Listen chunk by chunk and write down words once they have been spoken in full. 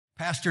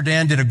Pastor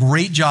Dan did a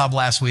great job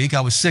last week.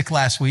 I was sick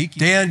last week.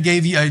 Dan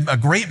gave you a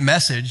great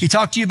message. He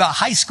talked to you about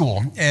high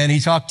school, and he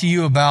talked to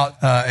you about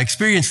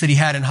experience that he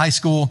had in high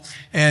school.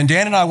 And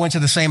Dan and I went to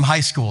the same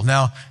high school.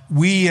 Now,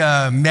 we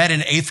met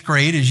in 8th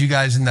grade, as you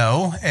guys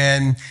know.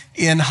 And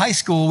in high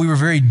school, we were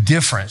very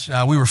different.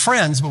 We were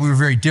friends, but we were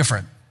very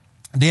different.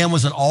 Dan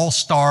was an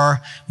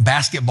all-star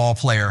basketball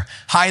player,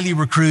 highly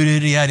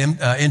recruited. He had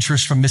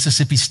interest from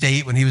Mississippi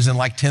State when he was in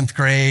like 10th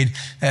grade.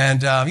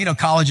 And,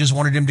 colleges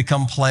wanted him to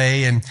come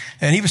play. And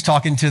he was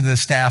talking to the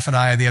staff and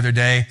I the other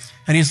day.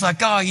 And he's like,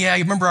 oh, yeah,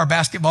 you remember our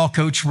basketball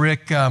coach,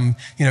 Rick,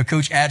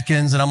 Coach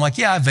Atkins? And I'm like,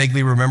 yeah, I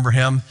vaguely remember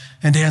him.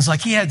 And Dan's like,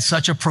 he had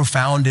such a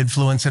profound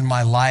influence in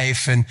my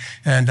life. And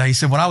he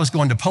said, when I was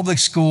going to public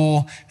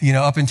school,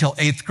 up until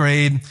 8th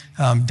grade,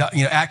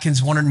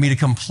 Atkins wanted me to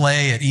come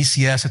play at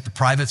ECS at the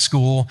private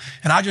school.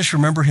 And I just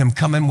remember him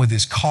coming with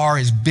his car,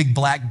 his big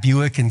black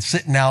Buick, and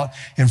sitting out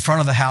in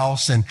front of the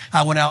house. And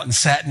I went out and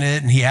sat in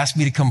it, and he asked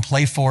me to come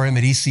play for him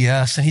at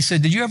ECS. And he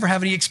said, did you ever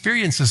have any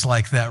experiences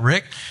like that,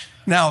 Rick?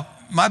 Now,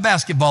 my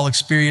basketball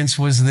experience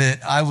was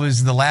that I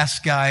was the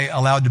last guy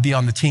allowed to be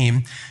on the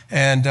team.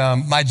 And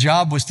my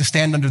job was to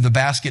stand under the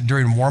basket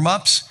during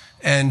warm-ups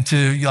and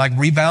to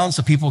rebound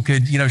so people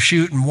could,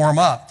 shoot and warm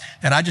up.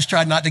 And I just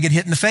tried not to get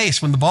hit in the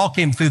face when the ball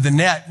came through the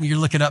net and you're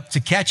looking up to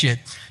catch it.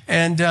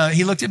 And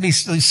he looked at me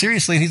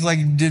seriously and he's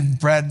like, did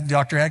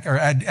Dr.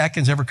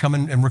 Atkins ever come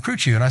and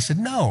recruit you? And I said,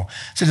 no.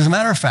 I said, as a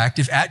matter of fact,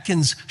 if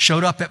Atkins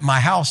showed up at my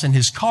house in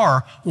his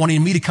car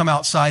wanting me to come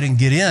outside and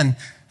get in,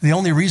 the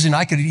only reason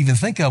I could even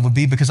think of would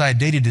be because I had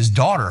dated his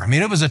daughter. I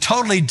mean, it was a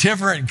totally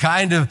different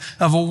kind of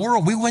a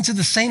world. We went to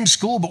the same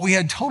school, but we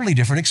had totally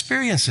different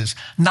experiences,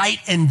 night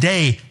and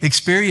day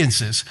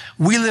experiences.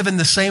 We live in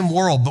the same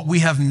world, but we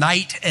have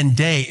night and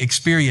day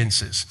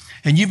experiences.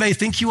 And you may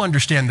think you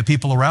understand the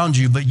people around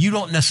you, but you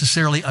don't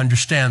necessarily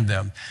understand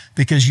them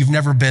because you've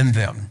never been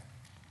them.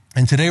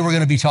 And today we're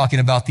going to be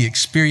talking about the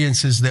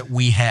experiences that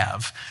we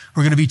have.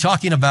 We're going to be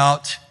talking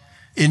about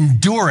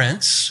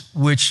endurance,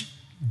 which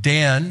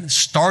Dan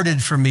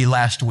started for me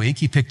last week.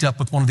 He picked up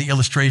with one of the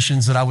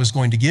illustrations that I was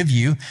going to give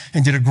you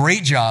and did a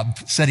great job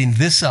setting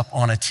this up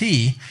on a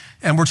tee.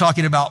 And we're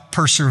talking about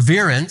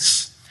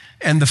perseverance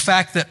and the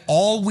fact that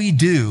all we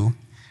do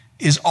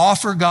is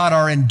offer God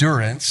our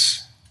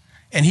endurance,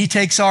 and he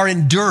takes our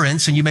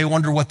endurance, and you may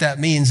wonder what that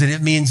means. And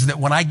it means that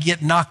when I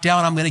get knocked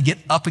down, I'm going to get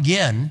up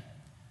again,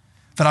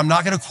 that I'm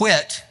not going to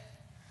quit,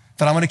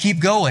 that I'm going to keep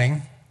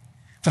going,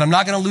 that I'm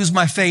not going to lose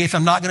my faith,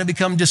 I'm not going to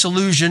become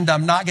disillusioned,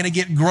 I'm not going to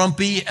get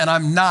grumpy, and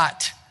I'm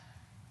not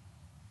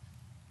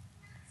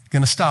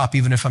going to stop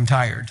even if I'm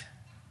tired.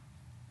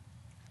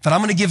 That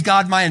I'm going to give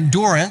God my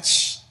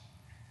endurance,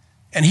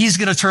 and he's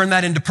going to turn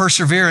that into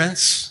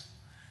perseverance,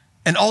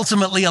 and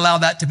ultimately allow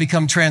that to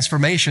become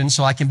transformation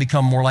so I can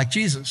become more like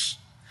Jesus.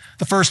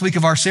 The first week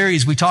of our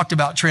series, we talked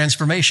about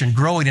transformation,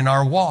 growing in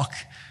our walk,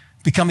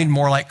 becoming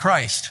more like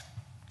Christ.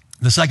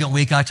 The second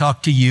week, I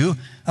talked to you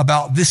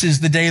about this is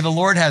the day the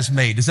Lord has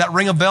made. Does that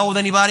ring a bell with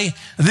anybody?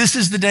 This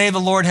is the day the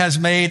Lord has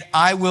made.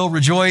 I will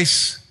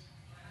rejoice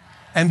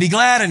and be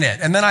glad in it.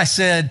 And then I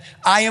said,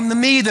 I am the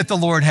me that the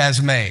Lord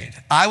has made.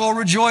 I will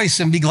rejoice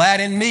and be glad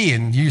in me.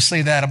 And you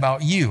say that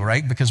about you,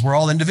 right? Because we're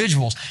all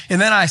individuals.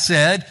 And then I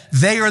said,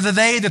 they are the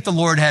they that the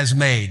Lord has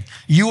made.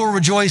 You will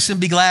rejoice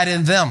and be glad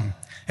in them.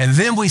 And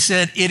then we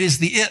said, it is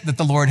the it that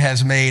the Lord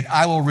has made.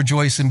 I will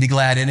rejoice and be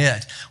glad in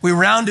it. We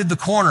rounded the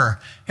corner.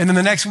 And then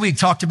the next week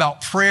talked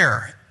about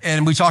prayer.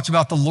 And we talked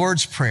about the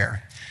Lord's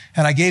Prayer.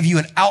 And I gave you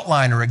an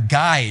outline or a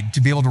guide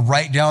to be able to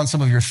write down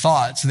some of your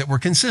thoughts that were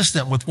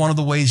consistent with one of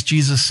the ways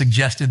Jesus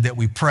suggested that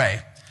we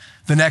pray.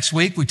 The next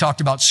week, we talked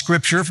about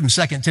scripture from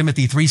 2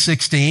 Timothy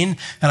 3:16,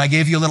 and I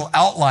gave you a little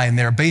outline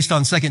there based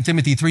on 2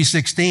 Timothy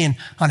 3:16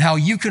 on how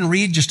you can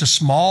read just a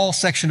small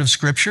section of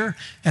scripture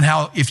and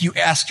how if you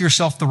ask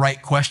yourself the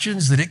right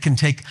questions, that it can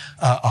take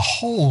a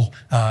whole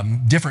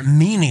different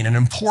meaning, an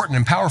important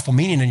and powerful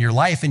meaning in your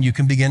life, and you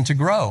can begin to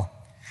grow.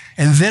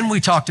 And then we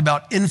talked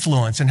about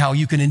influence and how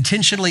you can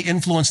intentionally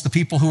influence the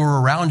people who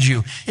are around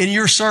you in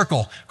your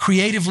circle,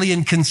 creatively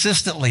and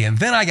consistently. And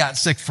then I got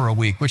sick for a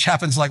week, which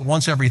happens like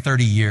once every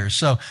 30 years.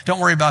 So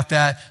don't worry about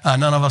that.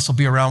 None of us will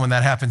be around when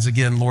that happens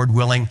again, Lord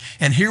willing.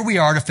 And here we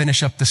are to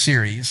finish up the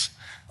series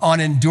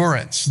on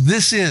endurance.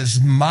 This is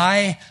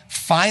my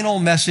final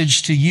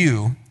message to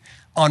you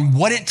on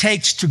what it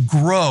takes to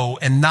grow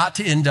and not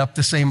to end up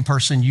the same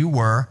person you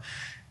were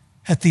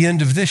at the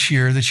end of this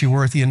year that you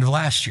were at the end of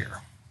last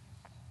year.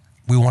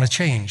 We want to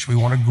change. We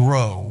want to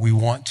grow. We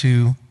want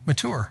to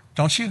mature,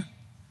 don't you? Do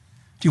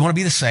you want to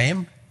be the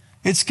same?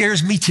 It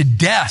scares me to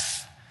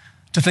death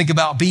to think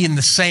about being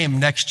the same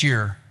next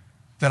year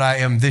that I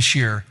am this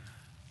year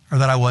or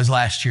that I was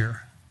last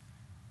year.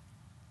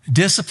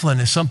 Discipline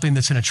is something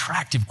that's an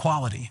attractive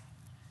quality.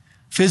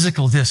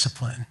 Physical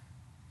discipline,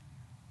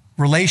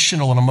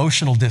 relational and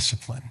emotional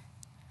discipline,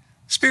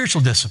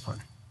 spiritual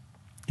discipline,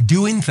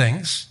 doing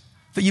things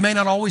that you may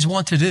not always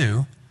want to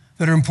do,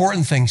 that are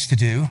important things to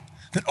do,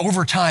 that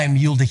over time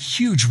yield a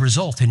huge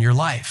result in your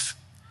life.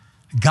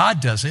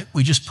 God does it.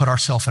 We just put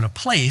ourselves in a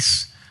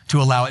place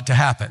to allow it to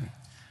happen.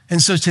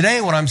 And so today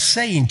what I'm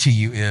saying to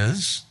you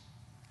is,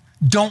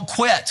 don't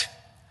quit,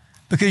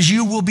 because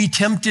you will be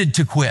tempted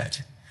to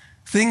quit.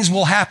 Things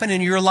will happen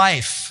in your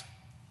life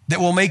that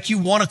will make you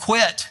want to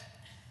quit.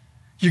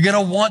 You're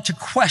going to want to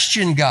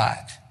question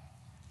God.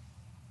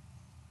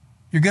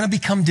 You're going to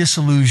become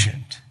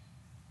disillusioned.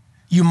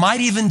 You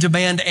might even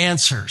demand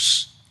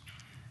answers.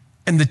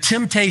 And the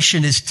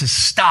temptation is to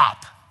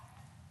stop.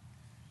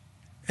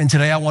 And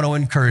today I want to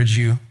encourage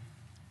you,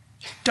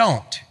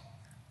 don't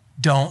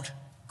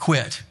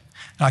quit.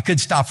 Now, I could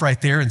stop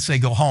right there and say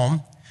go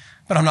home,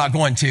 but I'm not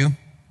going to,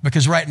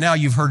 because right now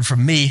you've heard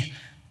from me,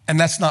 and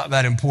that's not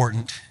that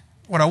important.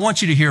 What I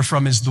want you to hear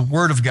from is the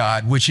Word of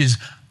God, which is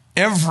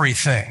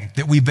everything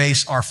that we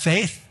base our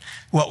faith,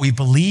 what we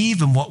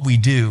believe, and what we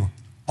do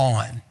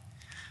on.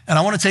 And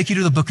I want to take you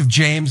to the book of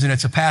James, and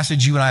it's a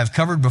passage you and I have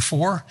covered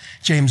before,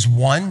 James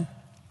 1,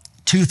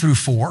 2 through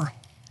 4.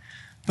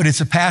 But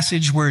it's a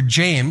passage where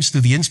James,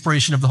 through the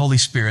inspiration of the Holy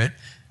Spirit,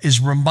 is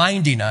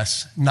reminding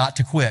us not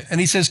to quit. And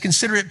he says,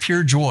 consider it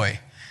pure joy,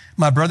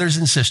 my brothers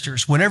and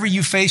sisters, whenever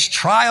you face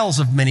trials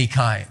of many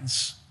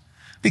kinds,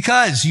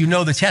 because you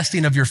know the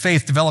testing of your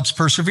faith develops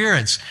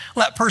perseverance.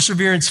 Let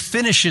perseverance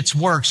finish its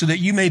work so that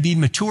you may be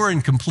mature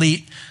and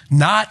complete,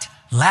 not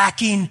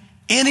lacking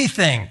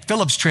anything.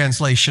 Philip's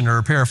translation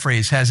or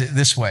paraphrase has it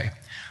this way: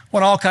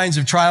 when all kinds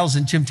of trials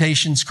and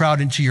temptations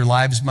crowd into your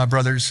lives, my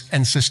brothers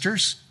and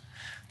sisters,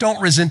 don't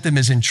resent them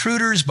as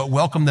intruders, but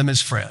welcome them as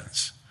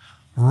friends.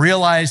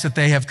 Realize that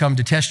they have come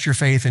to test your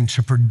faith and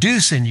to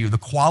produce in you the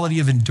quality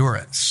of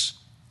endurance.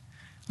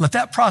 Let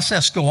that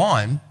process go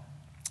on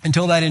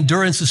until that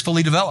endurance is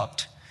fully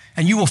developed,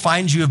 and you will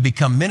find you have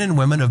become men and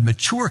women of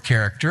mature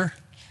character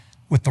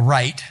with the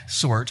right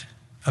sort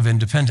of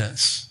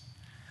independence.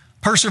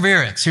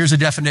 Perseverance, here's a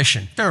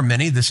definition. There are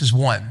many, this is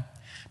one.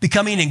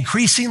 Becoming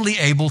increasingly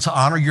able to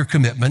honor your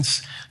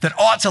commitments that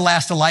ought to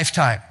last a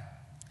lifetime.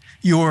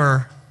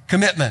 Your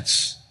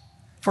commitments.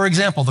 For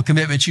example, the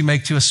commitment you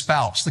make to a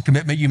spouse, the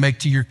commitment you make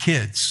to your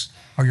kids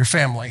or your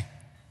family,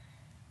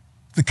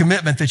 the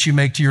commitment that you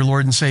make to your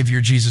Lord and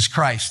Savior, Jesus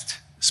Christ,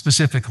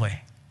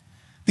 specifically.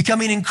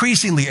 Becoming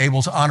increasingly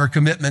able to honor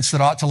commitments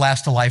that ought to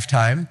last a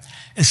lifetime,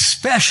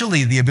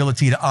 especially the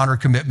ability to honor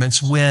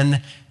commitments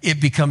when it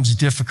becomes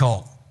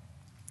difficult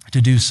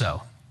to do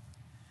so.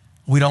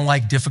 We don't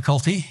like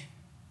difficulty.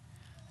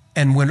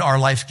 And when our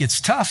life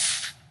gets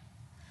tough,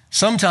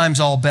 sometimes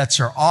all bets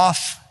are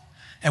off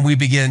and we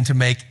begin to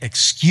make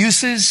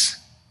excuses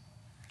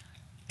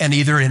and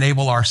either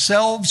enable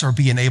ourselves or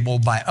be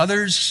enabled by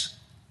others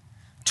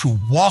to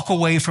walk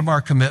away from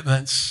our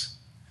commitments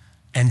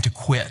and to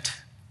quit.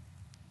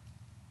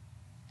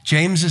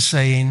 James is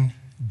saying,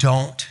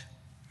 don't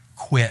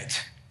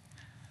quit.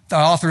 The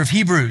author of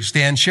Hebrews,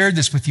 Dan, shared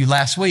this with you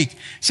last week,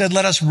 said,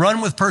 let us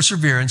run with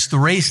perseverance the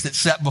race that's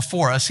set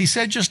before us. He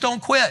said, just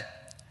don't quit.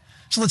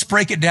 So let's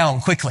break it down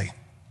quickly.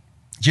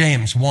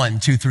 James 1,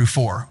 2 through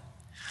 4.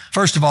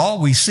 First of all,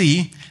 we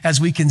see,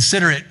 as we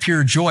consider it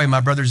pure joy,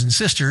 my brothers and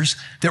sisters,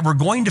 that we're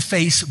going to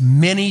face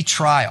many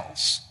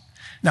trials.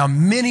 Now,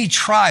 many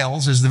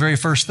trials is the very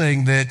first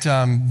thing that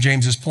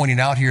James is pointing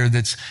out here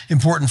that's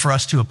important for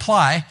us to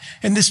apply.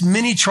 And this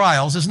many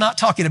trials is not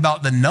talking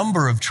about the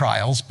number of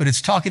trials, but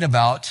it's talking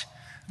about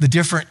the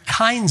different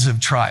kinds of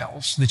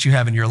trials that you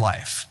have in your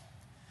life.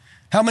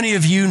 How many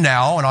of you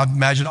now, and I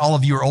imagine all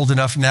of you are old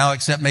enough now,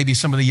 except maybe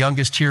some of the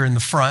youngest here in the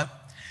front,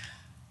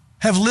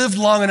 have lived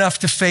long enough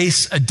to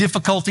face a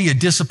difficulty, a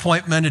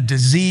disappointment, a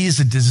disease,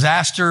 a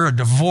disaster, a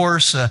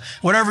divorce,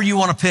 whatever you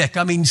want to pick.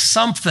 I mean,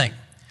 something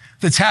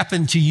that's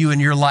happened to you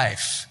in your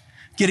life.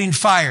 Getting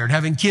fired,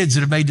 having kids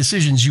that have made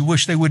decisions you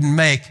wish they wouldn't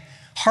make,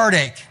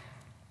 heartache.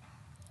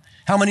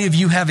 How many of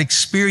you have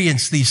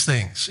experienced these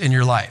things in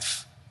your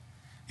life?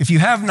 If you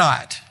have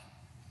not,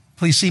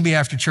 please see me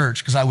after church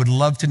because I would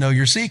love to know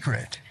your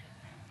secret.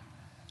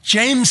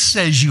 James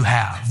says you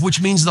have,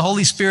 which means the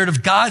Holy Spirit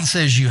of God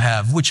says you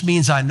have, which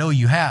means I know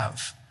you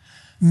have.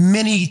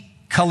 Many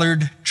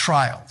colored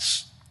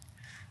trials.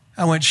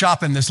 I went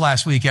shopping this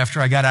last week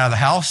after I got out of the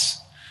house,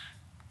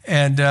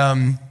 and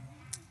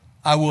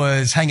I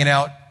was hanging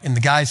out in the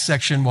guys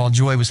section while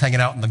Joy was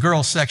hanging out in the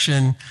girls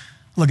section,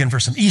 looking for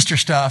some Easter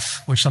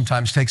stuff, which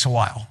sometimes takes a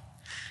while.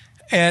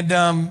 And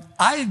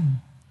I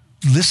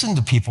listen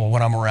to people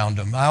when I'm around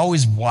them. I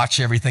always watch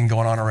everything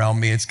going on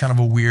around me. It's kind of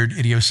a weird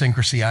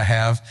idiosyncrasy I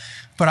have,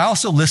 but I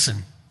also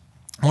listen.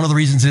 One of the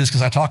reasons is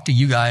because I talk to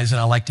you guys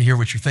and I like to hear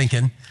what you're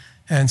thinking.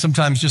 And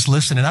sometimes just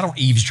listen, and I don't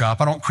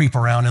eavesdrop. I don't creep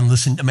around and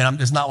listen. I mean,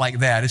 it's not like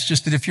that. It's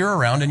just that if you're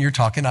around and you're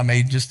talking, I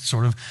may just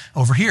sort of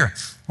overhear.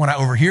 When I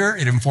overhear,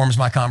 it informs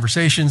my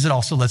conversations. It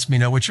also lets me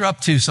know what you're up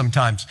to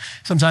sometimes.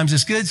 Sometimes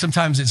it's good,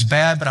 sometimes it's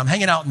bad, but I'm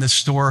hanging out in this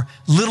store,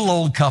 little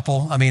old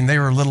couple. I mean, they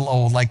were a little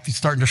old, like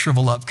starting to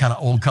shrivel up kind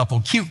of old couple,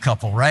 cute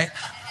couple, right?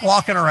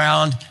 walking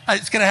around.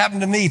 It's going to happen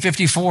to me,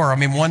 54. I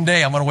mean, one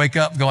day I'm going to wake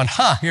up going,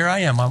 here I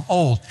am. I'm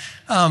old.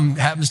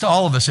 Happens to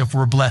all of us if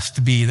we're blessed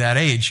to be that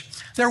age.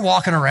 They're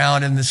walking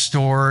around in the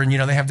store and,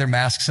 they have their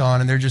masks on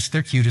and they're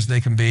cute as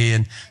they can be.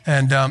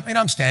 And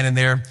I'm standing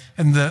there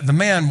and the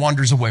man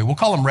wanders away. We'll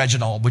call him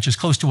Reginald, which is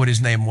close to what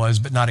his name was,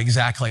 but not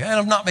exactly. And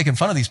I'm not making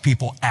fun of these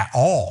people at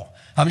all.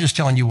 I'm just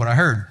telling you what I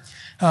heard.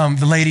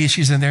 The lady,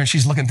 she's in there and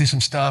she's looking through some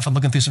stuff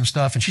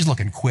and she's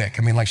looking quick.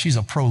 I mean, like she's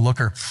a pro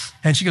looker.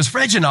 And she goes,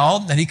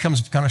 Reginald, and he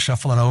comes kind of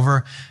shuffling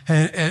over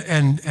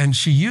and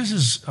she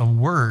uses a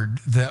word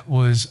that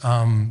was,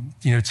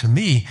 to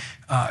me,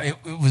 it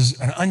was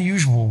an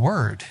unusual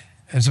word.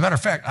 As a matter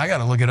of fact, I got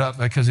to look it up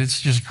because it's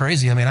just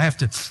crazy. I mean, I have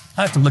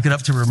to look it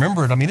up to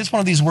remember it. I mean, it's one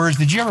of these words.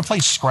 Did you ever play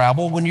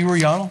Scrabble when you were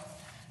young?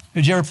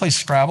 Did you ever play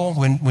Scrabble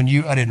I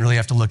didn't really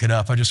have to look it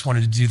up. I just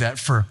wanted to do that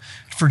for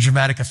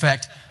dramatic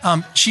effect.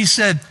 She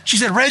said,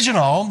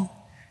 Reginald,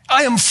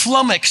 I am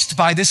flummoxed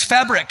by this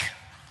fabric.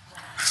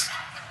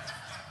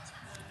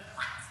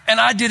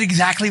 And I did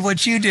exactly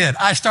what you did.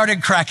 I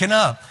started cracking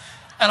up.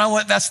 And I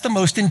went, that's the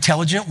most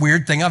intelligent,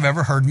 weird thing I've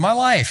ever heard in my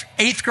life.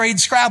 8th grade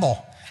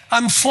Scrabble.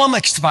 I'm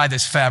flummoxed by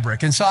this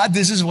fabric. And so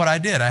this is what I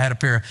did. I had a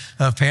pair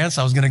of pants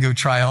I was going to go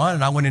try on,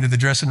 and I went into the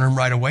dressing room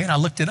right away, and I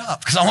looked it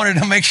up because I wanted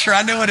to make sure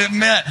I knew what it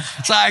meant.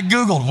 So I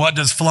Googled, what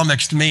does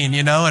flummoxed mean,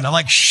 and I'm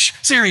like, shh,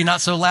 Siri,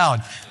 not so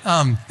loud.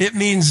 It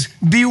means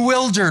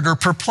bewildered or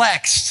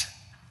perplexed.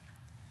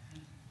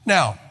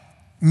 Now,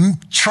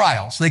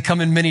 trials, they come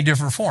in many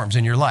different forms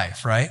in your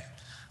life, right?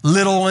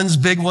 Little ones,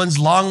 big ones,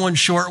 long ones,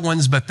 short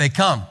ones, but they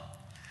come.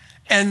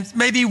 And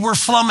maybe we're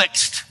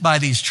flummoxed by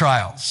these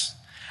trials.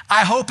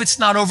 I hope it's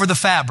not over the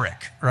fabric,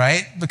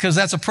 right? Because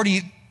that's a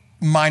pretty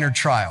minor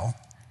trial.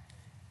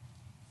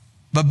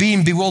 But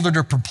being bewildered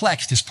or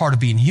perplexed is part of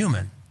being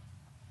human.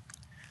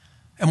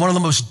 And one of the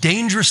most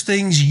dangerous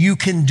things you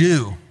can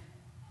do,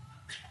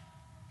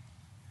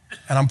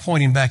 and I'm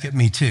pointing back at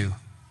me too,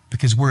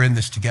 because we're in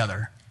this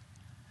together.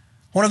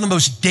 One of the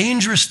most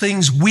dangerous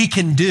things we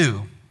can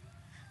do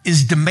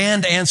is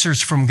demand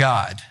answers from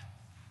God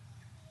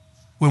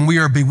when we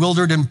are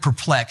bewildered and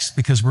perplexed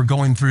because we're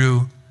going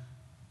through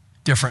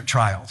different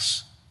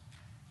trials.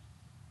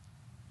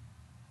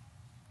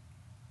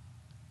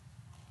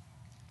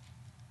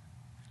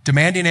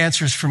 Demanding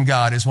answers from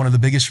God is one of the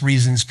biggest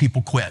reasons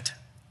people quit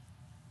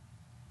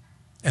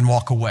and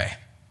walk away.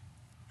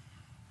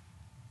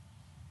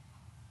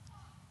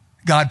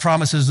 God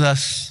promises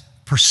us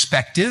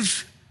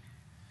perspective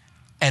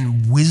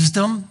and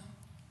wisdom,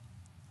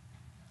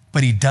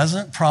 but he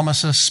doesn't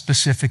promise us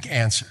specific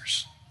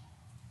answers.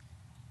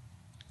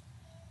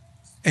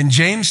 And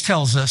James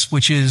tells us,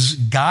 which is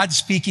God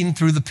speaking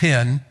through the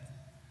pen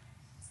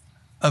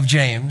of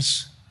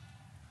James,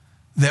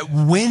 that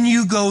when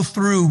you go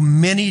through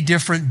many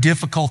different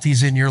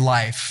difficulties in your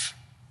life,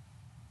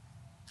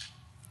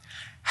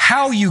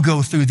 how you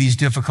go through these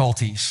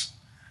difficulties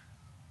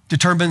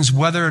determines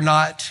whether or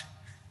not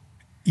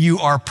you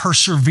are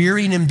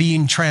persevering and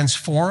being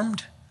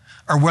transformed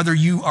or whether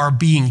you are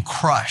being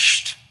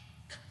crushed.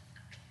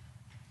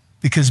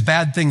 Because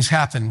bad things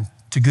happen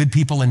to good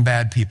people and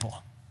bad people.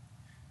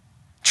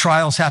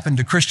 Trials happen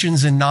to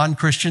Christians and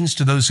non-Christians,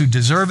 to those who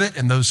deserve it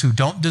and those who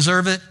don't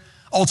deserve it.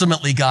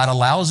 Ultimately, God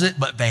allows it,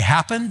 but they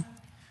happen.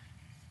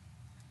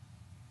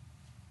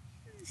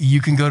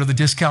 You can go to the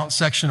discount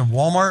section of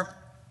Walmart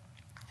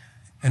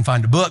and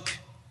find a book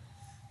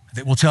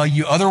that will tell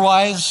you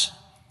otherwise,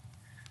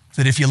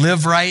 that if you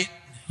live right,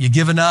 you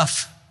give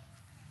enough,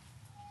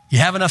 you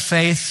have enough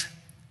faith,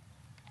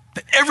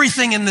 that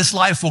everything in this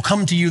life will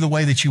come to you the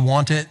way that you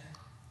want it.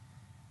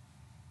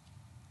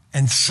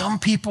 And some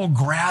people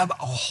grab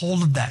a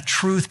hold of that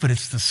truth, but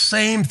it's the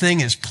same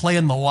thing as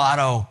playing the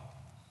lotto.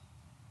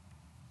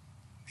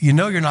 You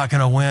know you're not going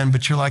to win,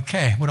 but you're like,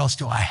 hey, what else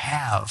do I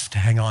have to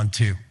hang on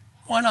to?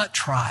 Why not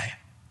try?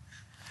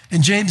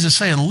 And James is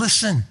saying,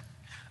 listen,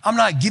 I'm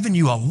not giving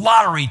you a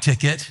lottery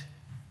ticket.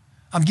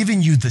 I'm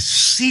giving you the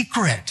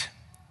secret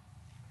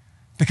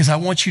because I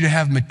want you to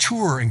have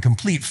mature and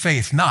complete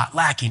faith, not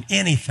lacking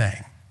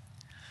anything.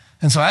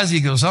 And so as he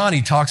goes on,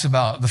 he talks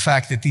about the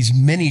fact that these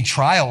many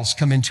trials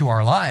come into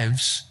our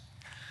lives.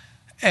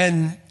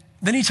 And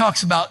then he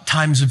talks about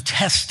times of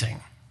testing.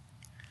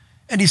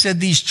 And he said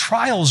these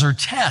trials are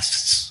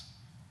tests.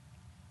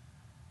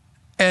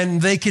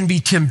 And they can be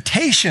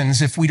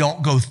temptations if we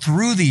don't go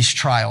through these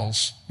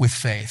trials with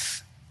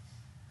faith.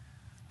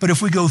 But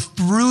if we go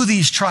through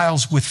these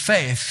trials with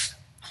faith,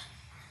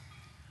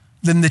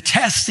 then the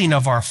testing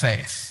of our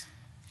faith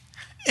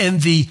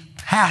and the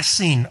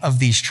passing of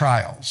these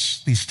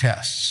trials, these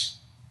tests,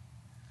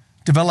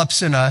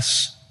 develops in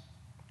us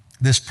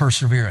this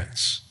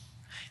perseverance.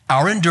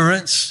 Our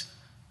endurance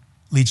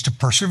leads to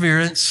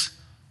perseverance,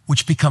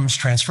 which becomes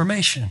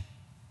transformation.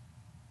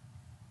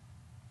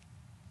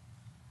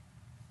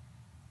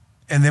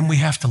 And then we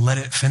have to let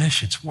it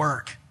finish its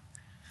work.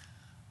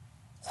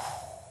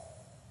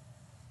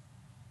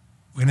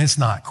 And it's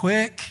not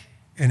quick,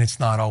 and it's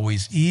not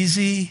always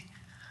easy,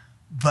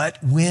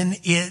 but when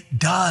it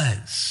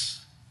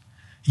does,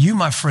 you,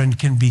 my friend,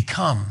 can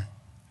become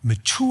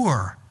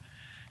mature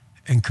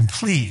and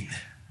complete,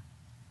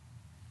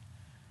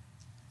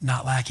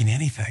 not lacking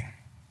anything.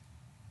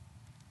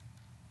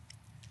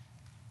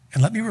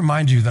 And let me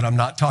remind you that I'm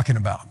not talking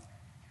about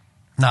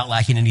not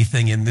lacking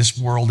anything in this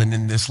world and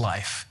in this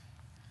life.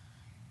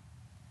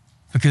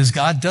 Because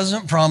God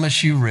doesn't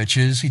promise you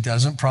riches. He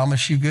doesn't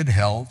promise you good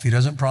health. He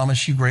doesn't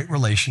promise you great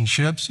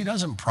relationships. He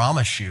doesn't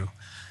promise you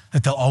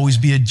that there'll always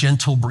be a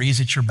gentle breeze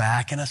at your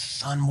back and a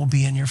sun will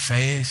be in your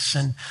face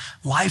and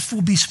life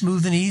will be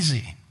smooth and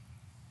easy.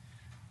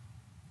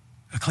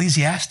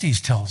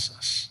 Ecclesiastes tells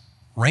us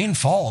rain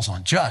falls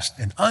on just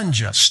and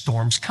unjust,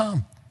 storms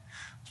come.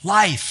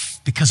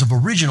 Life, because of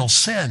original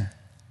sin,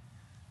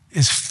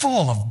 is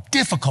full of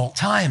difficult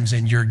times,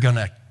 and you're going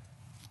to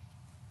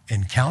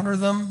encounter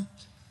them.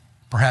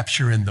 Perhaps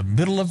you're in the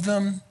middle of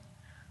them,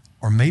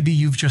 or maybe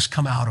you've just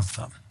come out of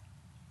them.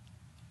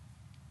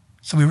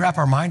 So we wrap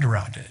our mind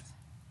around it.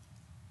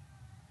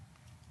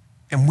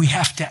 And we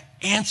have to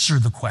answer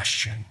the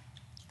question,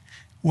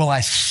 will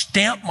I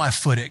stamp my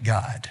foot at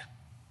God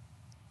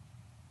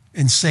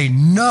and say,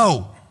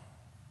 no,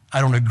 I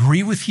don't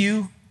agree with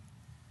you,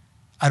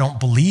 I don't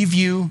believe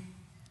you,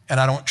 and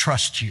I don't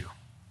trust you.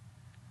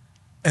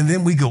 And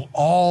then we go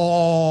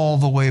all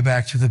the way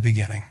back to the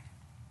beginning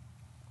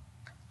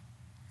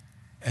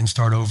and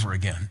start over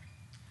again.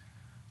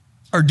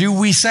 Or do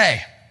we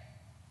say,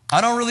 I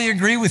don't really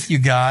agree with you,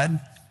 God.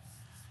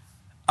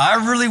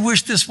 I really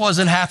wish this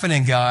wasn't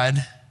happening,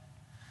 God.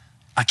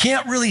 I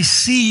can't really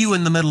see you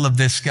in the middle of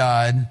this,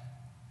 God,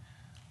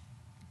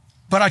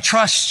 but I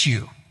trust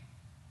you.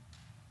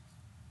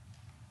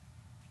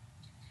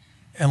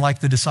 And like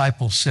the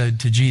disciples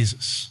said to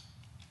Jesus,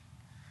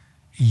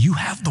 you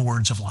have the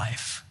words of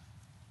life.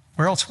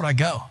 Where else would I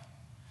go?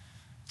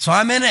 So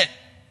I'm in it.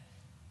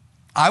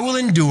 I will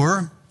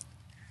endure,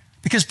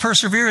 because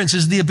perseverance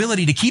is the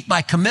ability to keep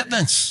my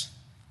commitments,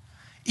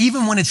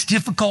 even when it's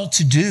difficult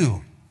to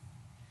do.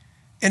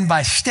 And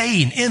by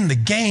staying in the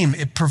game,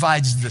 it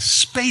provides the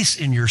space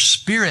in your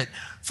spirit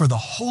for the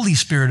Holy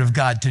Spirit of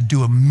God to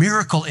do a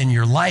miracle in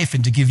your life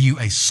and to give you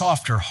a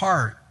softer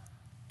heart,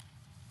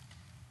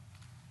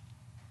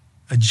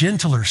 a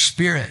gentler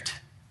spirit,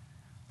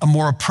 a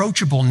more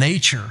approachable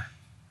nature,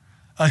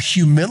 a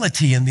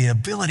humility and the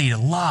ability to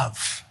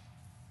love.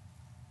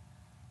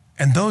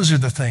 And those are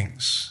the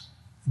things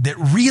that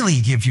really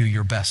give you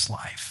your best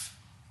life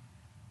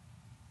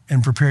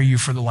and prepare you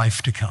for the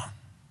life to come.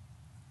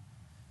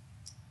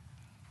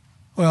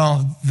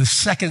 Well, the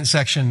second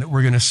section that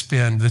we're going to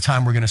spend, the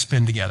time we're going to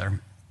spend together,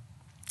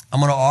 I'm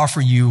going to offer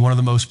you one of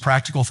the most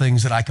practical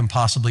things that I can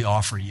possibly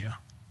offer you.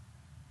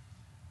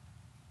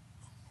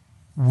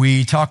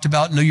 We talked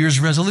about New Year's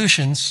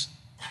resolutions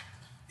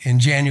in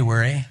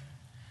January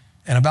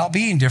and about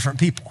being different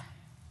people.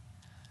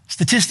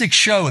 Statistics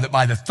show that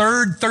by the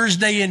third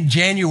Thursday in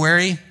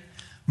January,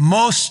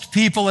 most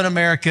people in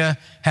America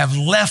have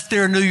left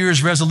their New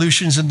Year's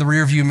resolutions in the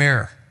rearview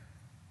mirror.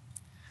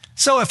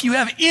 So if you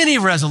have any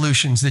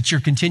resolutions that you're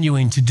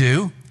continuing to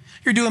do,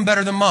 you're doing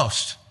better than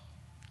most.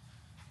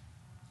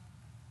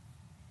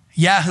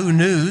 Yahoo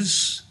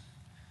News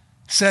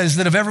says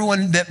that of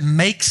everyone that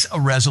makes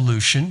a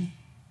resolution,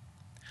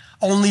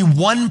 only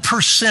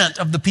 1%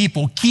 of the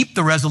people keep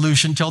the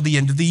resolution till the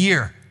end of the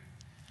year.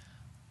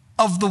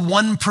 Of the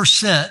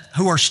 1%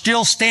 who are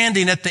still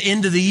standing at the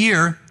end of the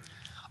year,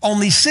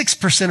 only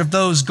 6% of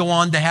those go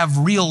on to have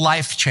real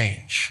life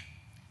change.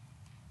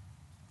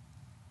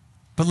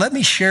 But let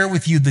me share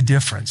with you the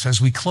difference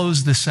as we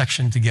close this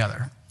section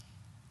together.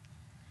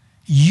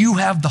 You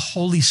have the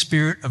Holy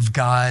Spirit of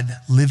God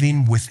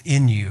living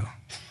within you,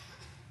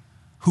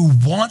 who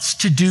wants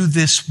to do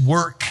this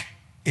work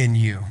in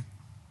you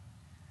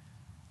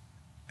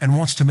and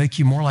wants to make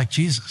you more like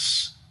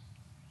Jesus.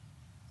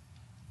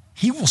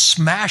 He will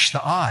smash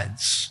the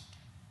odds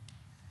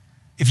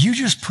if you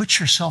just put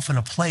yourself in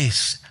a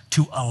place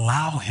to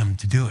allow him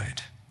to do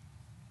it.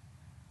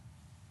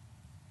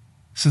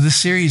 So this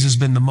series has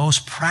been the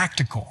most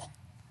practical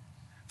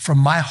from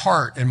my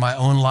heart and my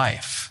own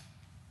life.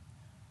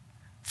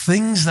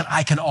 Things that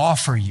I can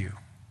offer you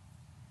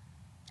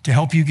to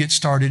help you get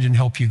started and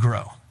help you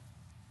grow.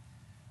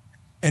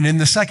 And in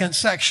the second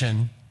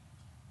section,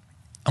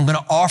 I'm going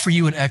to offer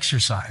you an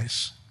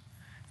exercise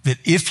that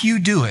if you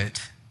do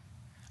it,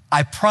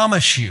 I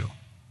promise you,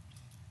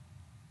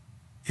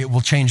 it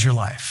will change your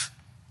life.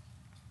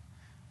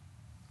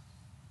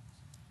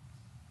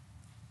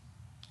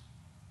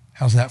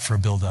 How's that for a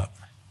build-up?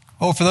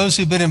 Oh, for those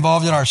who've been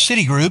involved in our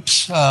city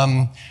groups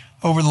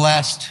over the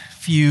last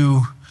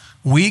few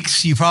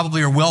weeks, you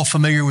probably are well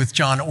familiar with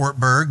John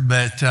Ortberg,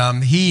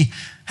 but he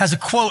has a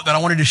quote that I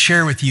wanted to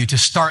share with you to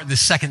start this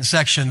second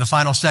section, the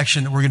final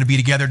section that we're going to be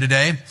together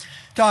today.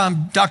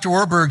 Dr.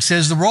 Ortberg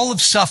says, the role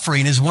of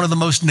suffering is one of the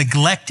most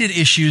neglected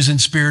issues in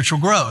spiritual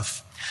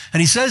growth.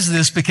 And he says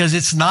this because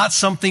it's not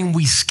something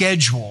we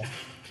schedule,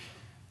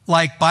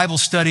 like Bible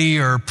study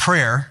or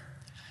prayer.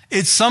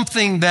 It's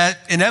something that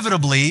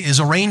inevitably is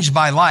arranged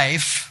by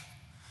life.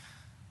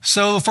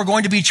 So if we're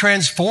going to be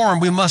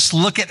transformed, we must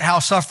look at how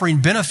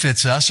suffering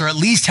benefits us, or at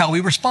least how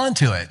we respond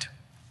to it.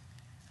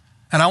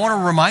 And I want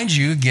to remind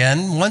you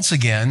again, once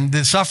again,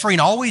 that suffering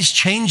always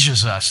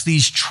changes us,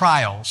 these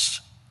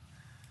trials.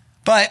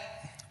 But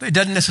it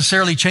doesn't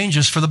necessarily change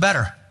us for the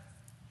better.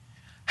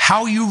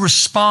 How you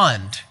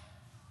respond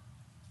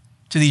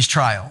to these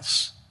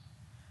trials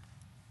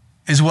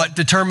is what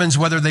determines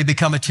whether they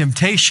become a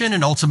temptation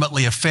and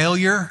ultimately a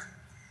failure,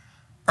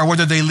 or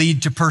whether they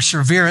lead to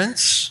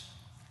perseverance,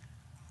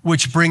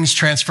 which brings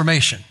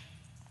transformation.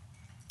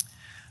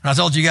 And I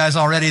told you guys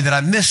already that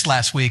I missed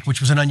last week,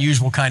 which was an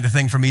unusual kind of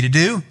thing for me to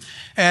do.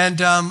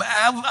 And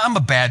I'm a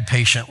bad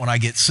patient when I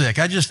get sick.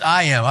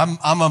 I am.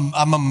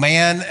 I'm a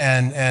man,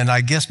 and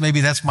I guess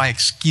maybe that's my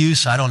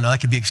excuse. I don't know.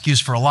 That could be an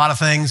excuse for a lot of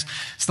things.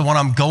 It's the one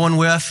I'm going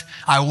with.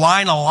 I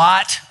whine a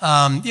lot.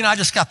 I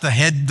just got the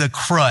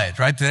crud,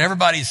 right? That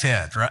everybody's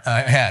had.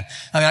 I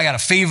mean, I got a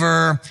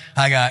fever.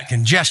 I got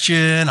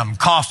congestion. I'm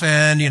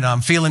coughing.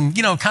 I'm feeling,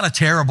 kind of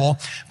terrible.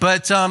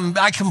 But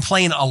I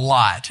complain a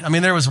lot. I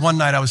mean, there was one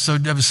night I was so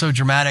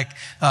dramatic.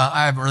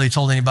 I haven't really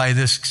told anybody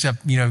this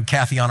except,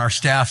 Kathy on our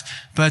staff.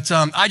 But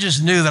I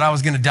just knew that I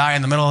was going to die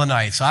in the middle of the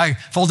night. So I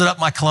folded up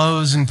my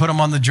clothes and put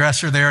them on the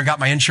dresser there and got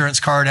my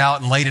insurance card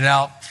out and laid it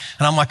out.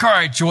 And I'm like, all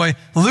right, Joy,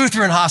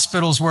 Lutheran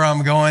Hospital's where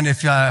I'm going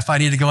if I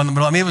need to go in the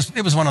middle. I mean,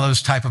 it was one of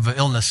those type of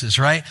illnesses,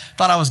 right?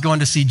 Thought I was going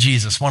to see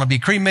Jesus. Want to be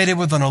cremated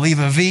with an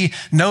Oliva V,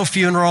 no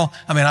funeral.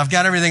 I mean, I've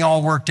got everything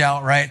all worked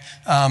out, right?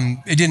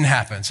 It didn't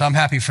happen. So I'm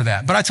happy for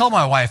that. But I told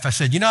my wife, I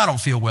said, I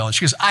don't feel well. And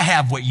she goes, I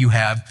have what you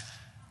have.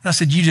 And I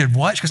said, you did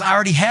what? She goes, I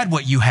already had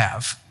what you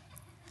have.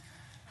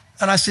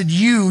 And I said,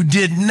 you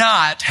did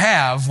not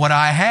have what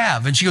I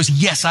have. And she goes,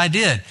 yes, I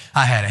did.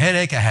 I had a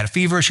headache. I had a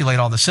fever. She laid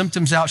all the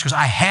symptoms out. She goes,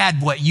 I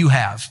had what you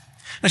have.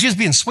 Now, she was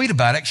being sweet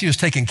about it. She was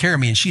taking care of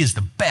me, and she is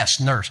the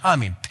best nurse. I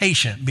mean,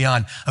 patient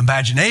beyond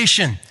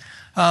imagination.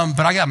 But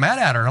I got mad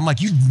at her. I'm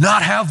like, you do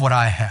not have what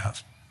I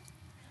have.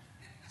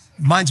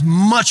 Mine's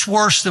much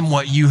worse than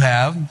what you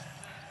have.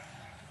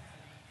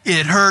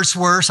 It hurts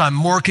worse. I'm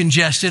more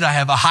congested. I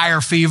have a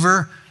higher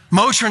fever.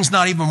 Motrin's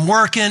not even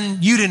working.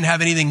 You didn't have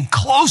anything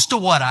close to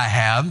what I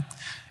have.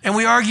 And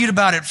we argued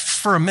about it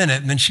for a minute,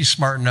 and then she's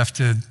smart enough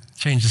to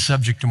change the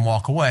subject and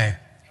walk away.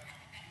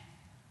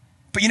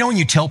 But when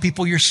you tell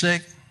people you're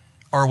sick,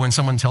 or when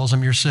someone tells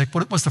them you're sick,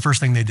 what's the first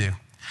thing they do?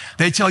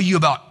 They tell you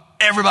about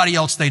everybody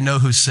else they know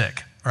who's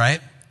sick, right?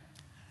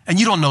 And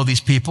you don't know these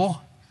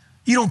people.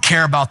 You don't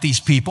care about these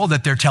people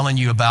that they're telling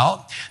you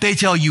about. They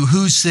tell you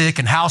who's sick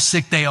and how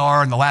sick they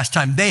are and the last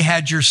time they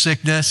had your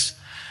sickness.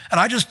 And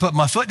I just put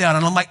my foot down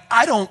and I'm like,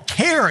 I don't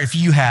care if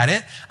you had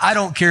it. I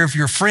don't care if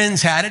your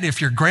friends had it,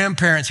 if your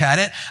grandparents had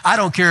it. I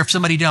don't care if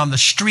somebody down the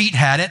street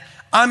had it.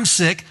 I'm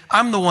sick.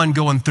 I'm the one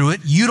going through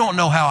it. You don't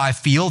know how I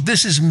feel.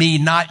 This is me,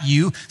 not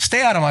you.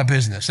 Stay out of my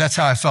business. That's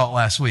how I felt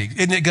last week.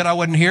 Isn't it good I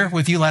wasn't here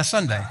with you last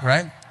Sunday,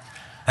 right?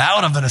 That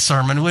would have been a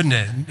sermon, wouldn't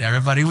it?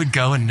 Everybody would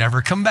go and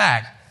never come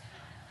back.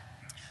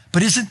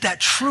 But isn't that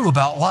true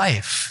about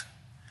life?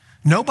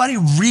 Nobody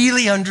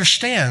really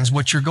understands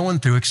what you're going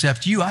through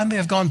except you. I may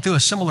have gone through a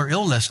similar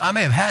illness. I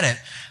may have had it,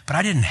 but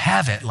I didn't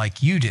have it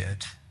like you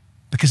did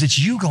because it's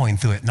you going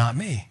through it, not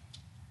me.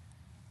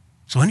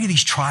 So any of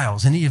these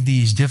trials, any of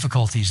these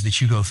difficulties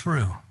that you go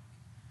through,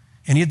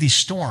 any of these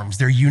storms,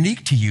 they're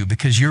unique to you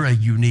because you're a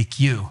unique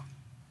you.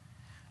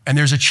 And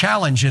there's a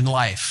challenge in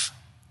life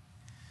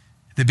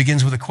that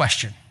begins with a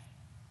question.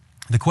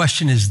 The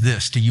question is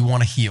this: do you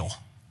want to heal?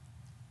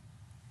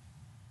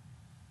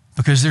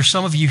 Because there's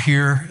some of you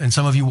here and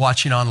some of you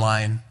watching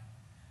online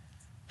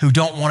who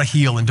don't want to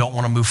heal and don't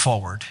want to move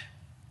forward.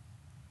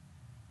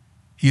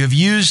 You have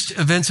used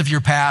events of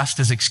your past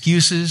as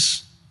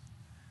excuses,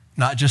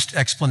 not just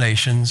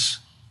explanations,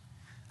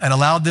 and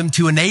allowed them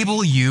to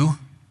enable you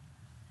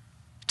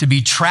to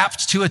be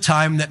trapped to a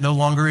time that no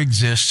longer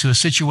exists, to a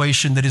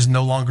situation that is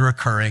no longer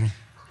occurring,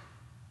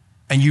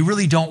 and you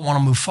really don't want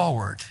to move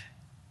forward.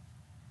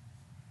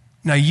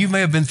 Now, you may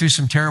have been through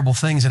some terrible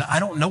things, and I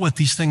don't know what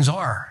these things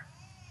are.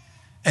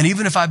 And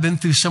even if I've been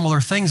through similar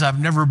things, I've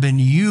never been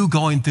you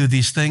going through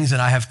these things, and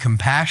I have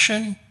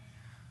compassion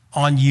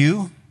on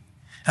you,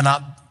 and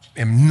I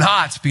am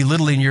not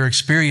belittling your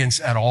experience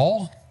at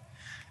all,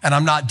 and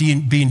I'm not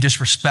being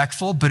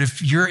disrespectful, but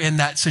if you're in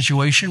that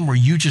situation where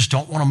you just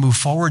don't want to move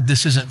forward,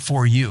 this isn't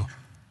for you.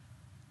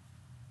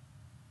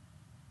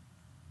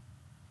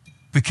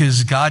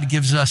 Because God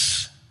gives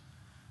us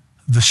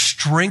the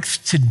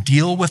strength to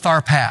deal with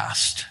our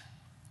past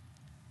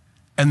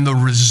and the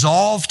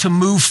resolve to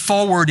move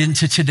forward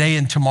into today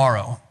and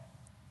tomorrow.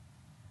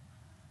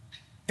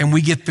 And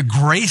we get the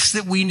grace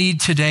that we need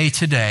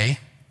today,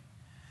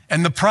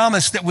 and the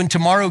promise that when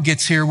tomorrow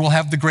gets here, we'll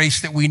have the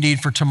grace that we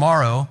need for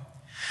tomorrow.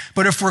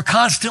 But if we're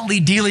constantly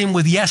dealing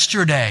with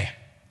yesterday,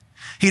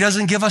 He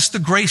doesn't give us the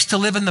grace to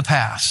live in the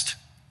past.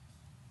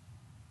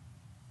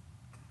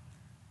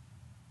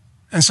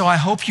 And so I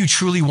hope you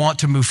truly want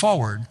to move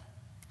forward.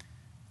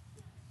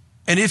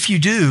 And if you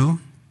do,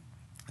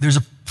 there's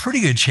a pretty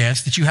good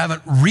chance that you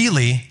haven't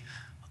really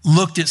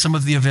looked at some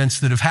of the events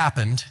that have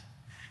happened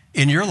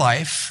in your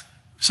life,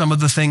 some of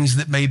the things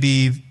that may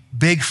be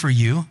big for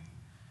you,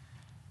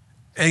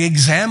 and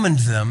examined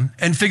them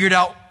and figured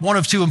out one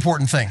of two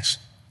important things.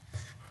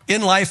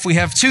 In life, we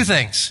have two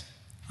things.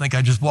 I think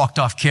I just walked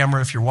off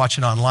camera. If you're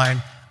watching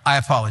online, I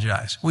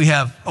apologize. We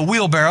have a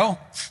wheelbarrow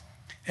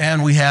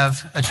and we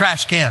have a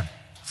trash can.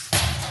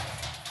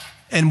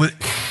 And with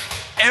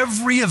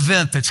every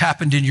event that's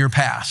happened in your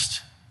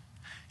past,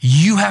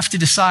 you have to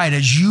decide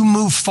as you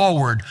move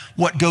forward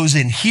what goes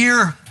in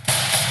here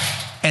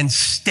and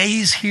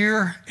stays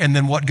here, and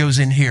then what goes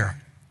in here.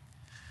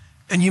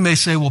 And you may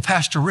say, well,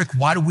 Pastor Rick,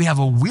 why do we have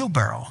a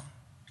wheelbarrow?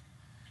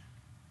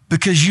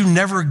 Because you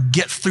never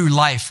get through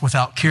life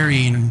without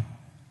carrying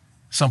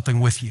something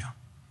with you.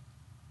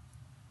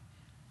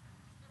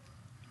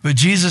 But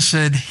Jesus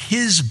said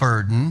his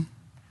burden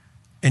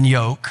and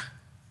yoke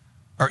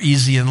are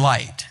easy and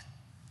light.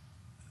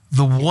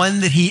 The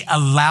one that he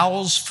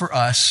allows for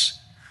us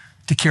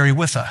to carry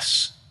with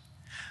us.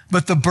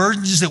 But the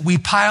burdens that we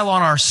pile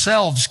on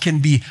ourselves can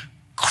be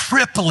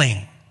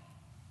crippling.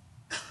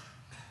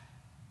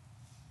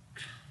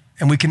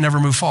 And we can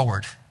never move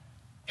forward.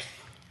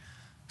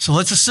 So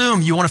let's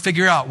assume you want to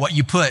figure out what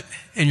you put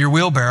in your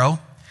wheelbarrow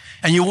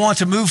and you want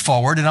to move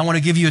forward. And I want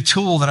to give you a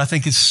tool that I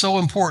think is so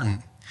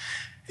important.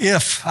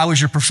 If I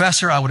was your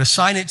professor, I would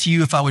assign it to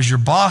you. If I was your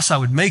boss, I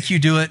would make you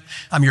do it.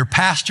 I'm your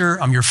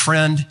pastor. I'm your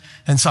friend.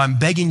 And so I'm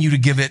begging you to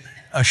give it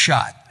a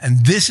shot.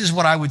 And this is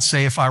what I would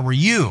say if I were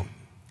you.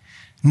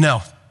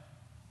 No.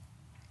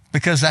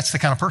 Because that's the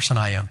kind of person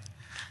I am.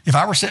 If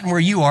I were sitting where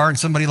you are and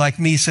somebody like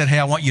me said, hey,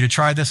 I want you to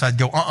try this, I'd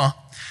go,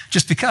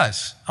 just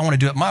because I want to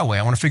do it my way.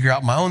 I want to figure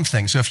out my own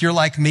thing. So if you're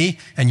like me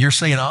and you're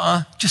saying,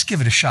 just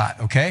give it a shot,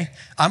 okay?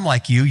 I'm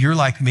like you. You're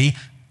like me.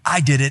 I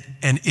did it,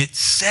 and it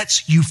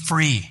sets you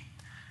free.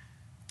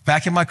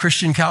 Back in my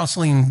Christian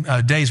counseling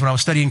days when I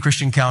was studying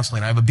Christian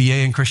counseling, I have a BA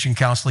in Christian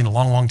counseling a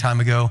long, long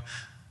time ago.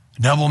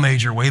 Double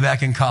major way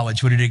back in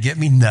college. What did it get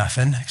me?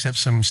 Nothing except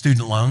some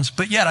student loans.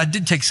 But yet I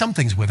did take some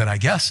things with it, I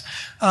guess.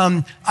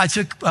 I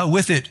took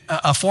with it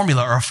a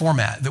formula or a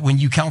format that when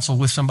you counsel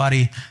with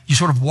somebody, you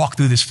sort of walk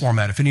through this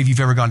format. If any of you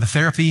have ever gone to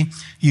therapy,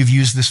 you've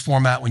used this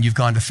format when you've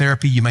gone to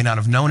therapy. You may not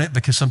have known it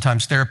because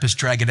sometimes therapists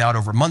drag it out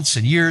over months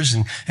and years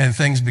and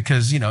things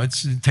because,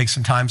 it takes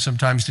some time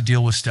sometimes to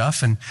deal with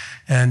stuff.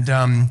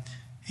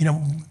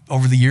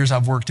 Over the years,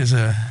 I've worked as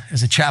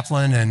a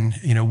chaplain and,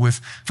 with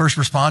first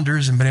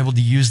responders and been able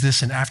to use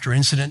this in after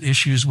incident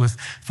issues with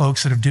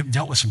folks that have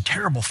dealt with some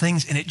terrible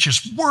things, and it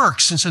just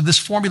works. And so this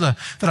formula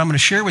that I'm going to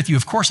share with you,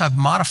 of course, I've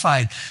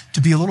modified to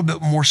be a little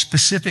bit more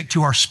specific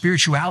to our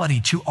spirituality,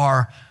 to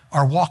our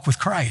walk with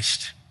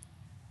Christ.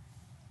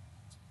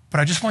 But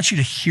I just want you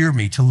to hear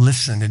me, to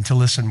listen and to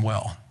listen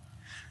well.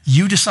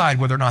 You decide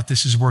whether or not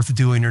this is worth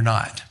doing or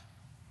not.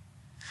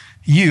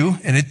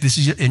 This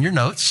is in your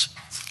notes,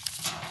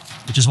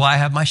 which is why I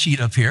have my sheet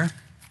up here.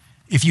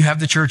 If you have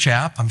the church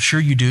app, I'm sure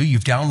you do,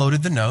 you've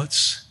downloaded the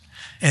notes.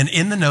 And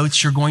in the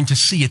notes, you're going to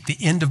see at the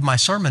end of my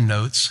sermon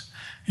notes,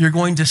 you're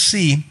going to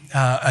see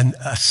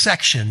a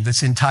section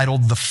that's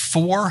entitled The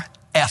 4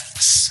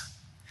 F's.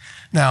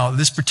 Now,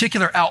 this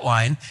particular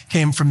outline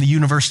came from the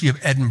University of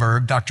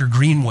Edinburgh, Dr.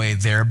 Greenway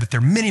there, but there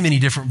are many, many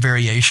different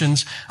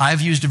variations.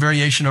 I've used a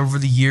variation over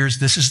the years.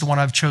 This is the one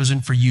I've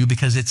chosen for you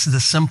because it's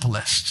the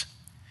simplest.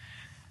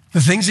 The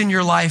things in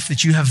your life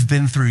that you have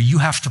been through, you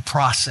have to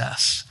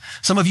process.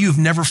 Some of you have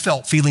never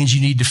felt feelings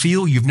you need to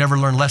feel. You've never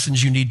learned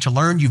lessons you need to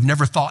learn. You've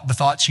never thought the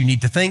thoughts you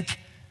need to think.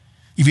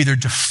 You've either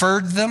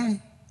deferred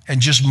them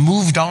and just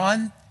moved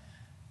on.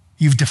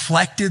 You've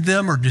deflected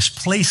them or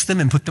displaced them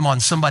and put them on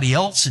somebody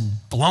else and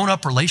blown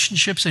up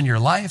relationships in your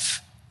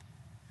life.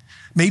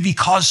 Maybe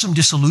caused some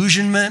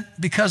disillusionment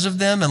because of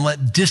them and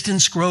let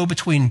distance grow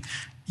between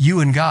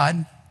you and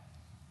God.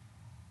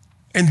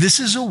 And this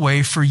is a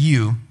way for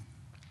you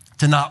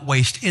to not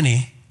waste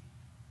any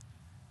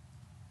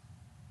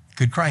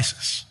good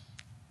crisis.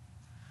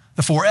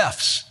 The 4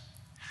 F's.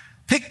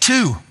 Pick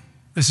 2.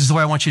 This is the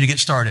way I want you to get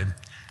started.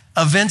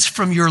 Events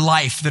from your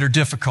life that are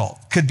difficult.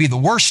 Could be the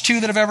worst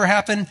 2 that have ever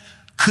happened.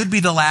 Could be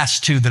the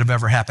last 2 that have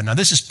ever happened. Now,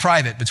 this is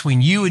private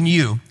between you and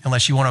you,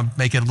 unless you want to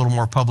make it a little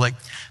more public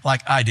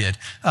like I did.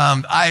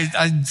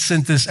 I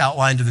sent this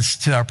outline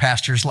to our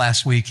pastors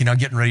last week,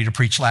 getting ready to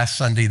preach last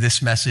Sunday,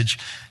 this message,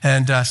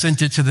 and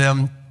sent it to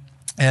them.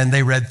 And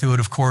they read through it,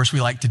 of course. We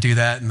like to do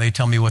that. And they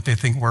tell me what they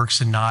think works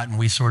and not. And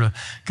we sort of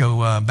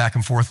go back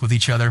and forth with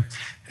each other.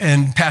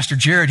 And Pastor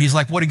Jared, he's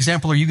like, what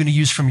example are you going to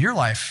use from your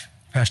life,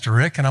 Pastor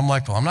Rick? And I'm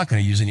like, well, I'm not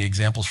going to use any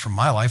examples from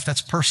my life.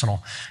 That's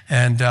personal.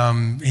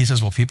 And he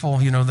says, well, people,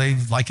 they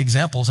like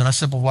examples. And I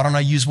said, well, why don't I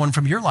use one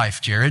from your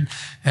life, Jared?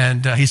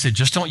 And he said,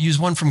 just don't use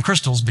one from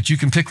Crystal's, but you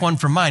can pick one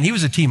from mine. He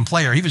was a team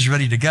player. He was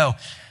ready to go.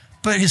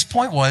 But his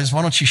point was,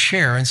 why don't you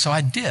share? And so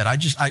I did.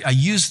 I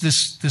used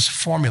this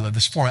formula,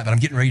 this format that I'm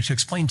getting ready to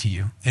explain to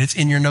you. And it's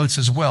in your notes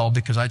as well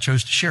because I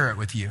chose to share it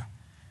with you.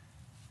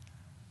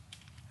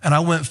 And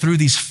I went through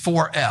these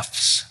 4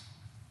 F's.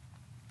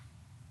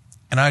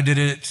 And I did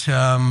it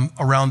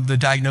around the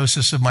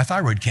diagnosis of my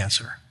thyroid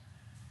cancer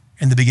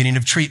and the beginning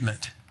of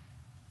treatment.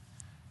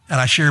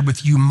 And I shared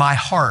with you my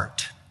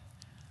heart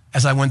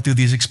as I went through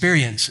these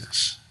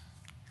experiences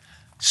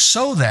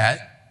so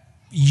that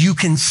you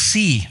can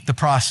see the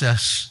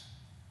process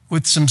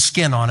with some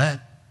skin on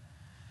it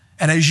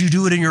And as you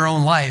do it in your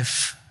own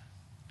life,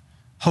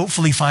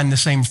 hopefully find the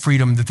same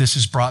freedom that this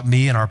has brought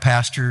me and our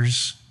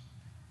pastors,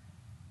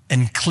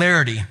 and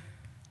clarity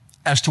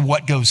as to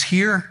what goes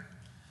here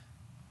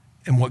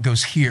and what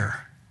goes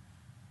here.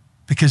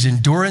 Because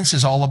endurance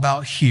is all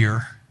about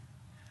here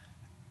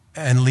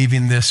and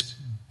leaving this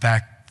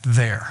back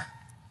there.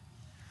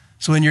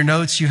 So in your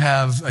notes, you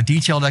have a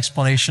detailed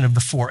explanation of the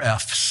 4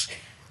 F's.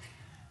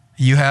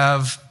 You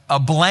have a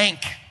blank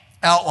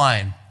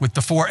outline with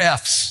the 4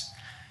 F's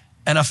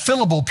and a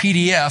fillable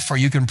PDF, or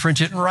you can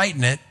print it and write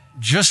in it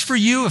just for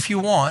you if you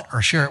want,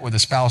 or share it with a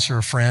spouse or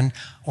a friend,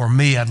 or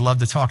me. I'd love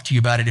to talk to you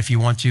about it if you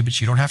want to,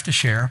 but you don't have to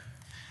share.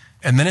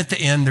 And then at the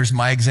end, there's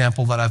my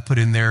example that I've put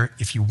in there.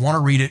 If you want to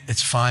read it,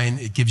 it's fine.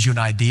 It gives you an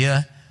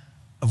idea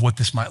of what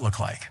this might look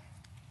like.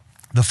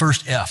 The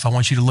first F, I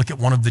want you to look at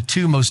one of the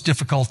 2 most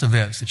difficult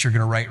events that you're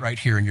going to write right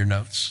here in your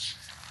notes.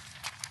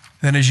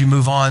 Then as you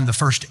move on, the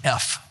first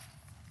F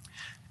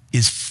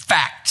is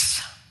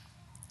facts.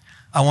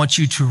 I want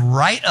you to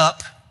write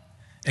up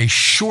a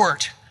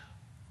short,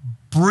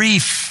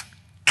 brief,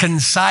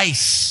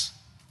 concise,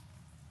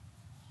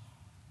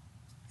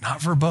 not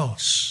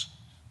verbose,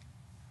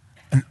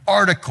 an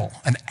article,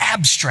 an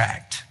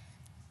abstract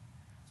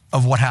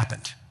of what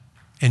happened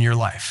in your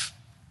life.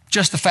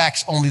 Just the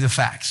facts, only the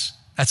facts.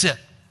 That's it.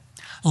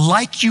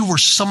 Like you were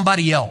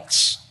somebody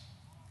else.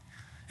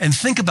 And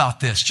think about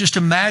this. Just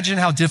imagine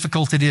how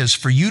difficult it is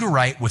for you to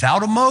write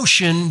without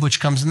emotion, which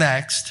comes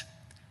next,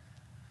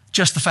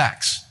 just the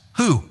facts.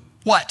 Who,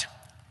 what,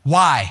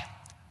 why,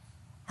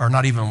 or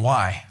not even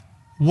why,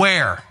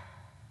 where,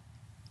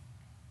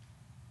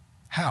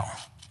 how,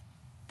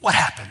 what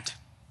happened.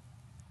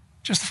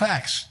 Just the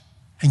facts,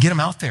 and get them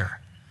out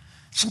there.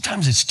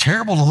 Sometimes it's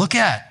terrible to look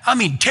at. I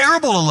mean,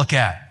 terrible to look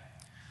at.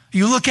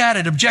 You look at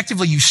it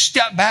objectively, you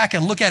step back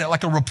and look at it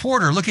like a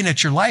reporter looking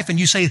at your life, and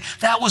you say,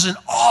 that was an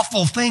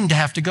awful thing to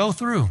have to go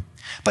through.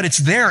 But it's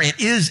there,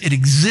 it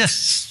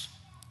exists.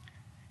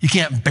 You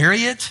can't bury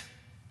it.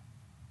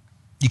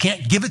 You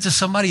can't give it to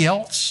somebody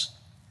else.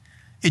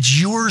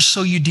 It's yours,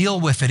 so you deal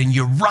with it, and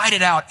you write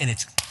it out, and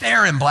it's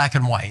there in black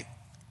and white.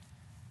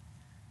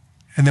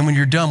 And then when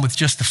you're done with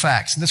just the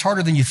facts, and it's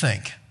harder than you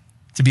think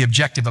to be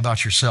objective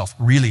about yourself,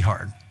 really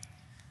hard.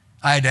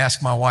 I had to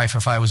ask my wife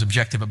if I was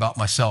objective about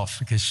myself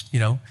because,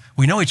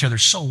 we know each other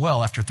so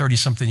well after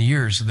 30-something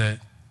years that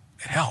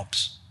it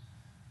helps.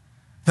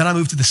 Then I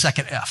moved to the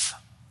second F.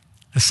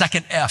 The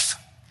second F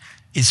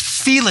is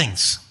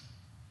feelings.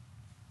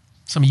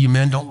 Some of you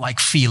men don't like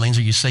feelings,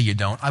 or you say you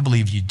don't. I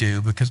believe you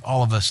do, because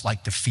all of us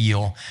like to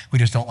feel. We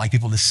just don't like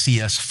people to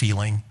see us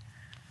feeling.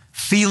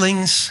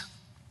 Feelings,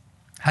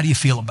 how do you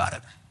feel about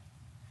it?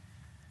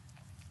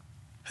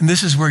 And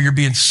this is where you're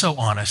being so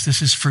honest.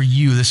 This is for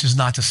you. This is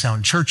not to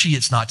sound churchy.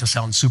 It's not to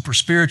sound super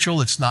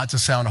spiritual. It's not to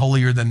sound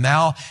holier than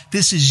thou.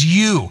 This is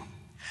you.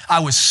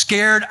 I was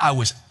scared. I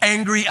was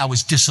angry. I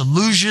was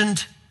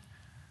disillusioned.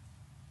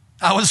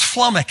 I was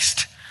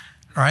flummoxed,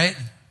 right?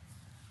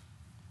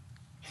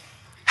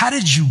 How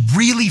did you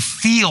really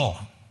feel?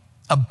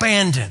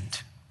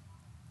 Abandoned,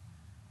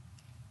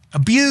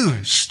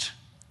 abused,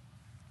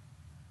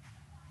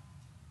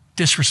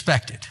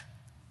 disrespected.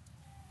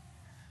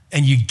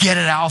 And you get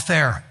it out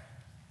there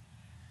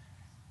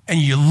and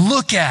you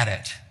look at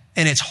it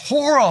and it's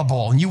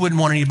horrible, and you wouldn't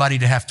want anybody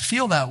to have to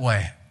feel that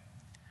way.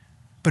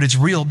 But it's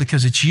real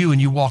because it's you and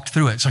you walked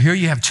through it. So here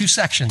you have 2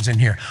 sections in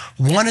here.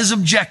 1 is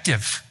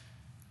objective.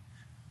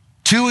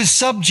 2 is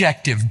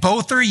subjective.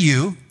 Both are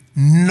you.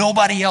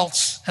 Nobody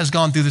else has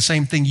gone through the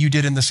same thing you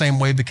did in the same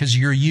way because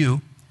you're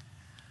you.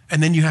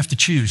 And then you have to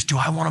choose. Do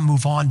I want to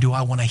move on? Do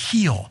I want to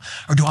heal?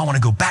 Or do I want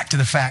to go back to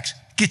the facts?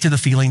 Get to the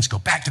feelings, go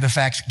back to the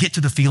facts, get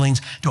to the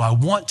feelings. Do I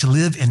want to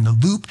live in the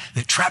loop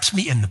that traps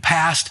me in the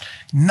past,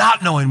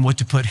 not knowing what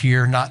to put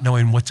here, not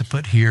knowing what to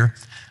put here,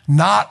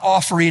 not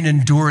offering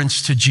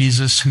endurance to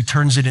Jesus, who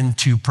turns it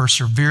into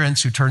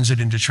perseverance, who turns it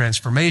into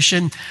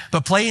transformation,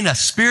 but playing a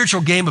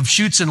spiritual game of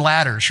chutes and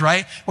ladders,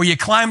 right? Where you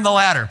climb the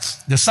ladder,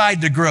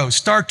 decide to grow,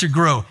 start to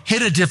grow,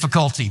 hit a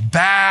difficulty,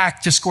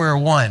 back to square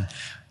one,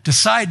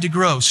 decide to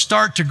grow,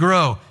 start to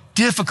grow,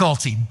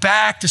 difficulty,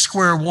 back to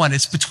square one.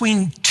 It's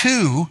between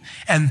 2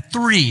 and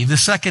 3, the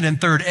second and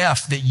third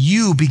F, that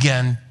you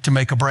begin to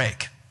make a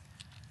break.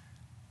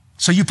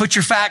 So you put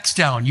your facts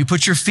down, you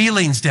put your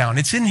feelings down.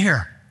 It's in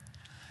here.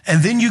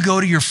 And then you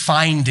go to your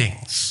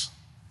findings.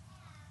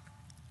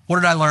 What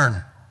did I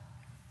learn?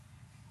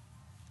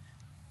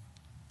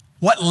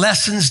 What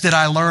lessons did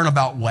I learn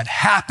about what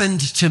happened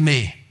to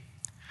me?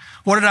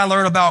 What did I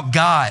learn about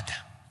God?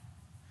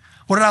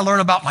 What did I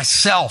learn about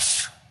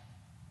myself?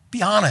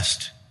 Be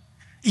honest.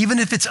 Even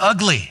if it's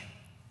ugly.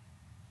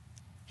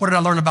 What did I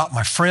learn about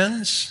my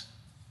friends,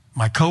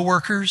 my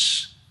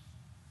coworkers?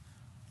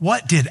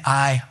 What did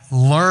I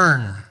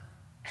learn?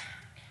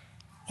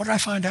 What did I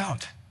find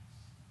out?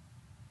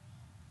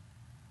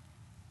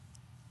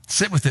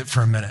 Sit with it for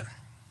a minute.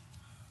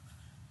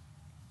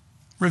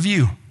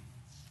 Review.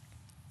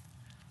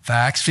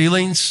 Facts,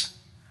 feelings,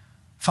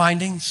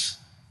 findings.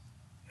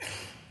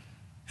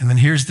 And then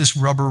here's this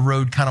rubber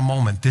road kind of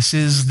moment. This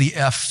is the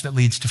F that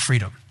leads to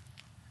freedom.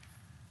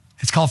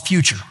 It's called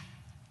future.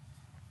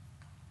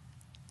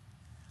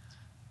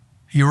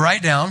 You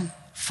write down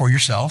for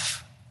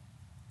yourself,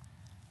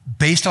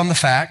 based on the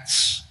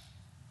facts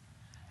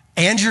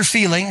and your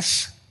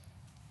feelings,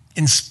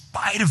 in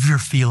spite of your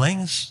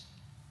feelings,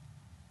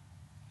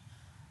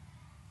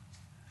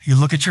 you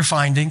look at your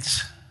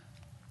findings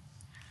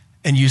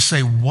and you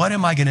say, what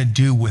am I going to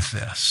do with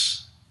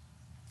this?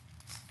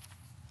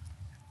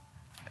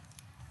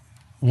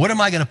 What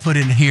am I going to put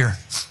in here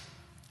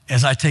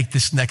as I take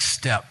this next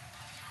step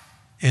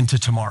into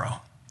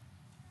tomorrow?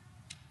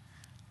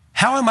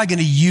 How am I going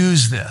to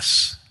use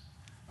this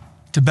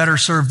to better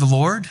serve the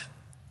Lord?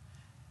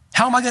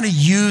 How am I going to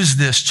use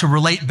this to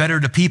relate better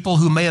to people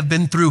who may have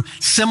been through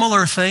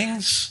similar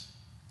things,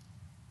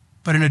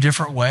 but in a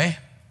different way?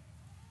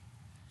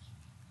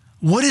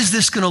 What is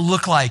this going to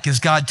look like as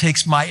God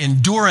takes my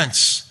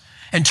endurance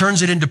and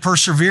turns it into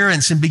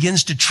perseverance and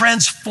begins to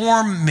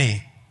transform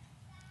me?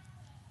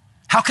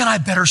 How can I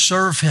better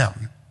serve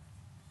him?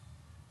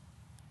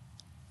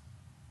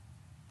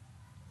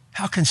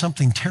 How can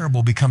something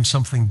terrible become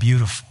something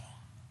beautiful?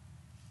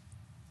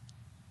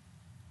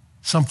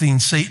 Something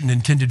Satan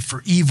intended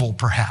for evil,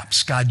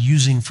 perhaps, God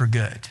using for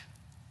good.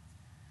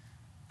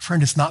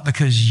 Friend, it's not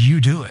because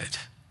you do it.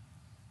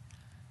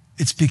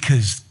 It's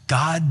because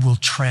God will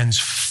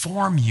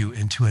transform you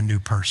into a new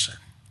person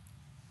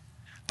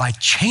by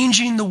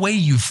changing the way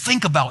you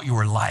think about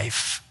your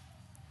life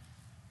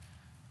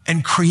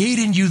and create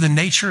in you the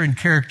nature and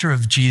character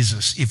of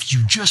Jesus if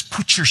you just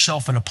put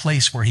yourself in a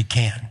place where he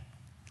can.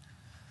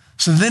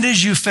 So then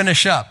as you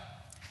finish up,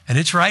 and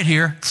it's right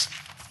here,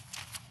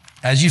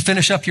 as you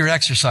finish up your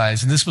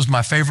exercise, and this was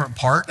my favorite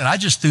part, and I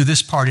just threw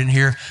this part in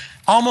here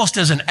almost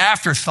as an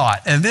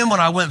afterthought. And then when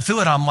I went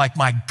through it, I'm like,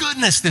 my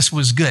goodness, this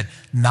was good.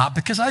 Not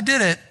because I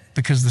did it,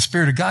 because the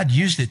Spirit of God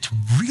used it to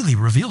really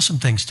reveal some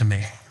things to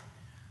me.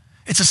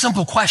 It's a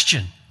simple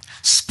question.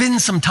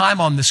 Spend some time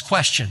on this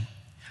question.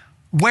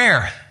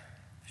 Where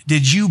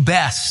did you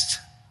best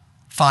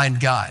find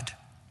God?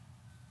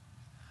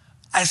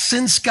 I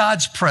sense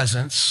God's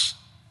presence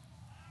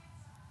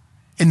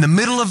in the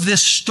middle of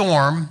this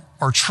storm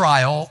or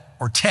trial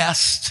or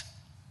test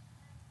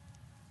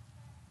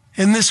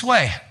in this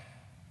way.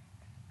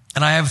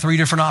 And I have 3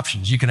 different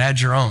options. You can add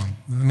your own.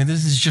 I mean,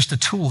 this is just a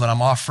tool that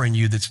I'm offering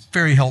you that's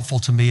very helpful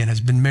to me and has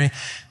been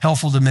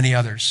helpful to many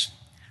others.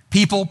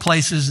 People,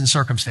 places, and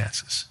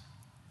circumstances.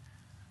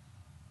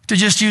 To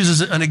just use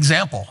as an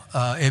example,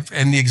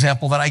 and the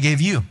example that I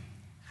gave you.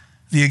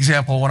 The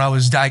example when I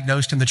was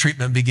diagnosed and the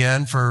treatment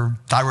began for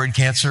thyroid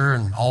cancer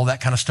and all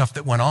that kind of stuff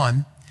that went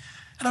on.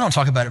 And I don't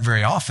talk about it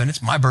very often.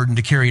 It's my burden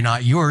to carry,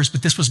 not yours.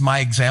 But this was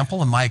my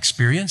example and my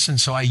experience. And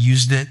so I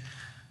used it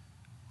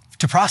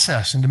to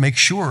process and to make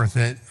sure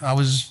that I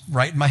was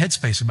right in my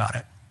headspace about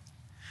it.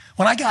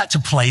 When I got to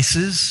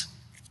places,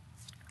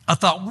 I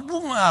thought,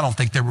 well, I don't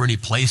think there were any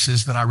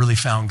places that I really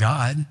found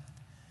God.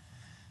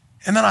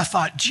 And then I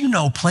thought, do you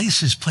know,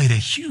 places played a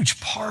huge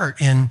part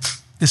in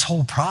this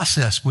whole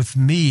process with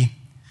me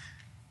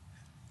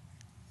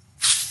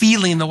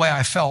feeling the way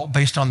I felt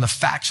based on the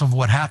facts of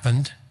what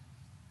happened.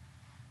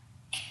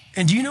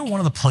 And do you know one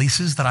of the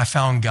places that I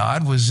found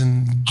God was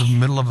in the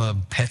middle of a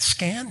PET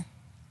scan?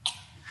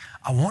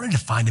 I wanted to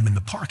find him in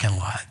the parking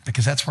lot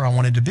because that's where I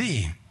wanted to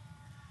be.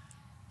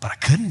 But I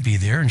couldn't be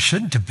there and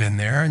shouldn't have been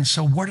there. And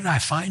so where did I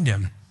find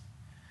him?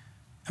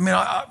 I mean,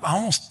 I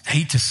almost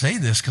hate to say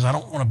this because I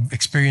don't want to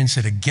experience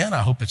it again. I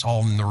hope it's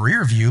all in the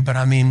rear view. But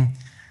I mean,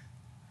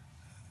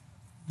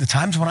 the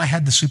times when I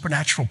had the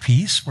supernatural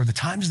peace were the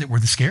times that were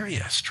the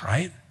scariest,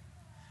 right?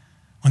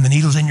 When the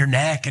needle's in your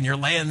neck and you're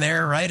laying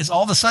there, right? It's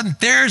all of a sudden,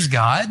 there's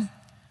God.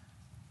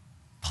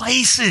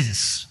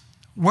 Places.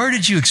 Where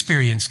did you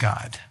experience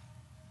God?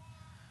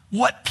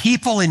 What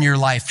people in your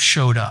life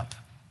showed up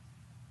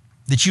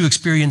that you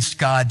experienced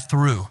God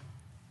through?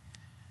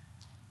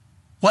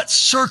 What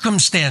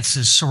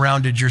circumstances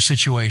surrounded your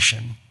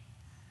situation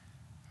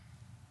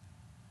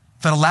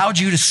that allowed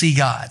you to see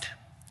God?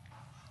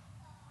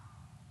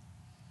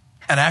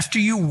 And after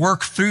you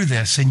work through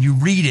this and you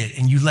read it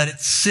and you let it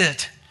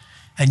sit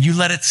and you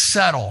let it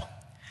settle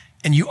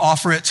and you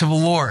offer it to the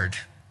Lord,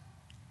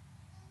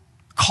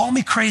 call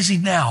me crazy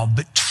now,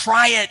 but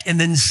try it and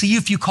then see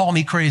if you call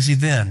me crazy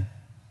then.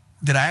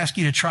 Did I ask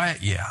you to try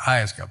it? Yeah, I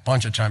asked a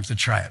bunch of times to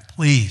try it.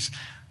 Please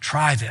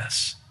try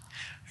this.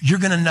 You're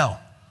going to know.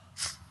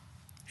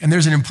 And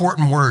there's an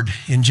important word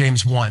in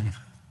James 1.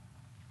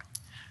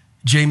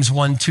 James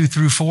 1, 2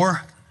 through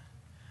 4.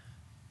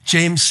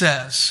 James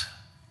says,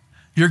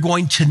 you're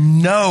going to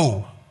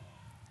know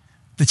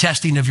the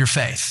testing of your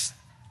faith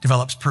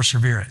develops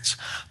perseverance.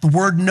 The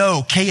word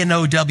know,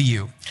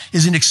 K-N-O-W,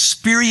 is an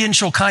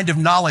experiential kind of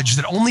knowledge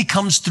that only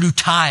comes through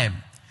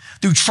time,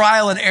 through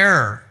trial and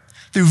error,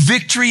 through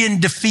victory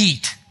and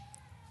defeat.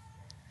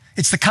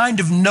 It's the kind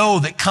of know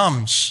that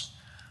comes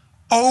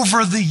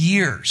over the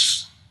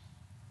years.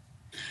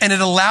 And it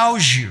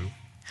allows you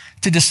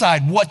to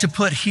decide what to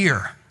put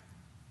here.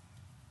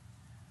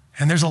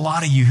 And there's a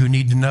lot of you who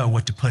need to know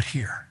what to put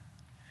here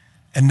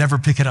and never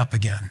pick it up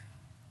again.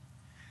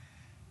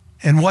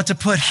 And what to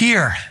put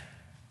here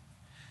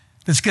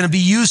that's going to be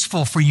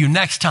useful for you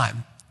next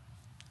time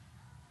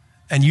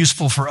and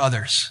useful for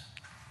others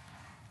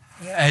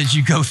as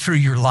you go through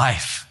your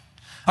life.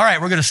 All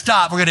right, we're going to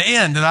stop. We're going to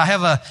end. And I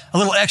have a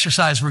little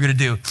exercise we're going to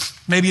do.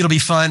 Maybe it'll be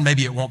fun.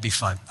 Maybe it won't be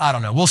fun. I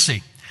don't know. We'll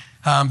see.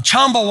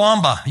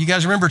 Chumbawamba. You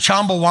guys remember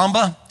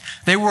Chumbawamba?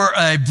 They were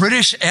a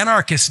British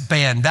anarchist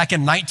band back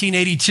in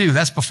 1982.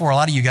 That's before a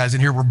lot of you guys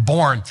in here were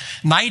born.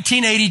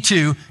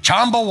 1982,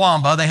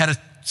 Chumbawamba, they had a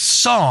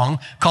song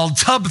called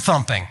Tub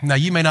Thumping. Now,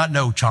 you may not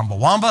know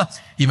Chumbawamba.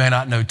 You may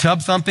not know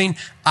Tub Thumping.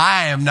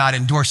 I am not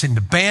endorsing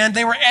the band.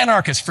 They were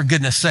anarchists, for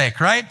goodness sake,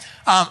 right?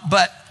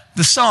 But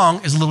the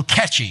song is a little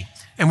catchy,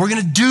 and we're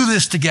going to do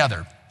this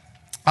together.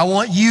 I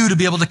want you to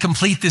be able to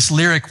complete this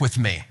lyric with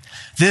me.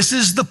 This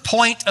is the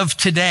point of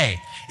today.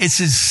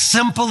 It's as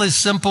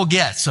simple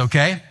gets,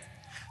 okay?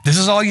 This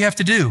is all you have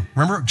to do.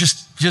 Remember,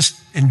 just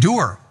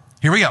endure.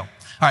 Here we go. All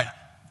right.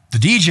 The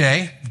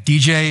DJ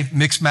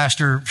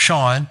Mixmaster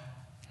Sean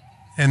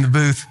in the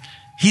booth,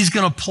 he's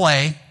going to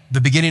play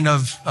the beginning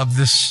of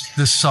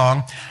this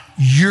song.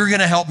 You're going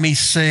to help me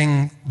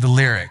sing the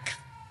lyric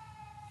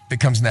that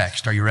comes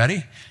next. Are you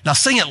ready? Now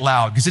sing it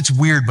loud because it's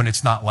weird when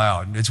it's not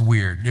loud. It's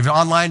weird. If you're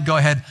online, go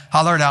ahead,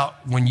 holler it out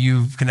when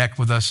you connect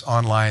with us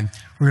online.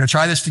 We're going to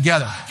try this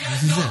together.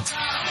 This is it.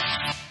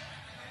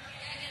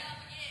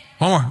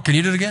 One more. Can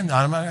you do it again?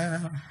 I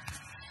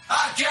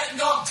get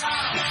knocked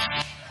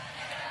down.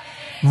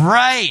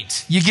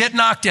 Right. You get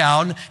knocked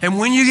down. And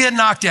when you get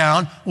knocked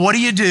down, what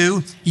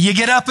do? You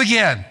get up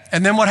again.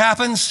 And then what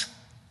happens?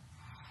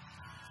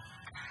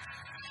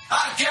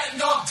 I get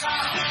knocked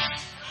down.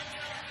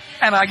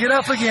 And I get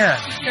up again.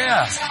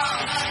 Yeah. And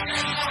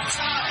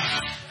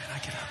I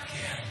get up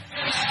again.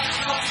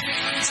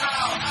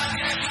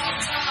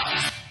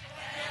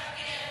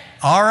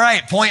 All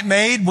right. Point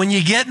made. When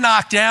you get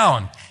knocked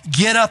down,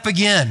 get up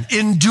again.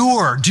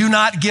 Endure. Do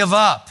not give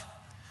up.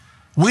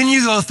 When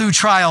you go through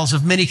trials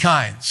of many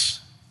kinds,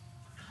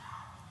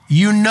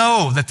 you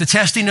know that the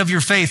testing of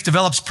your faith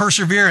develops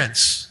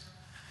perseverance.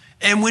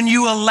 And when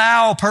you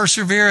allow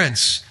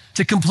perseverance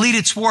to complete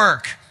its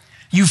work,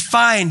 you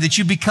find that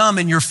you become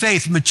in your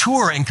faith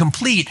mature and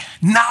complete,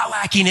 not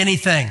lacking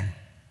anything.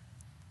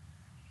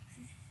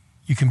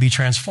 You can be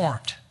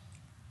transformed.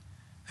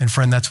 And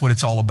friend, that's what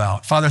it's all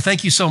about. Father,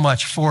 thank you so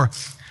much for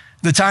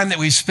the time that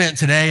we've spent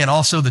today and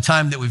also the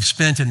time that we've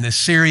spent in this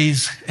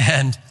series.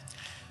 And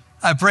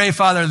I pray,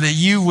 Father, that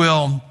you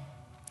will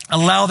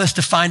allow this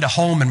to find a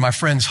home in my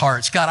friends'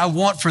 hearts. God, I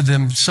want for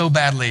them so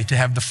badly to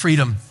have the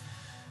freedom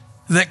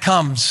that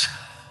comes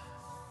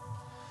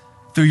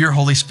through your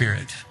Holy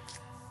Spirit.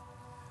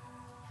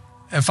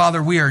 And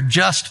Father, we are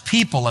just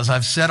people, as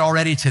I've said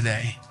already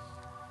today,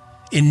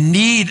 in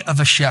need of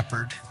a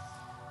shepherd.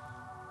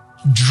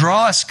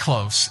 Draw us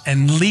close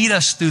and lead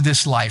us through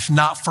this life,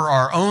 not for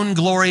our own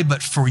glory,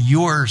 but for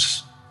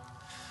yours,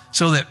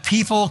 so that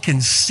people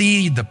can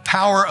see the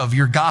power of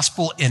your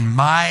gospel in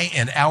my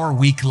and our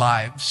weak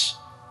lives.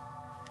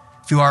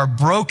 Through our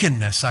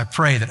brokenness, I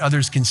pray that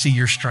others can see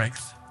your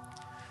strength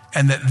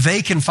and that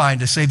they can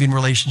find a saving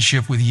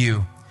relationship with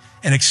you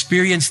and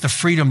experience the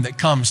freedom that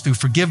comes through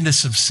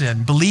forgiveness of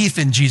sin, belief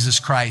in Jesus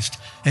Christ,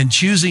 and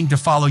choosing to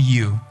follow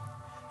you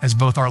as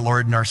both our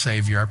Lord and our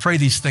Savior. I pray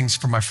these things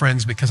for my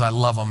friends because I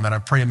love them, and I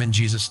pray them in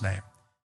Jesus' name.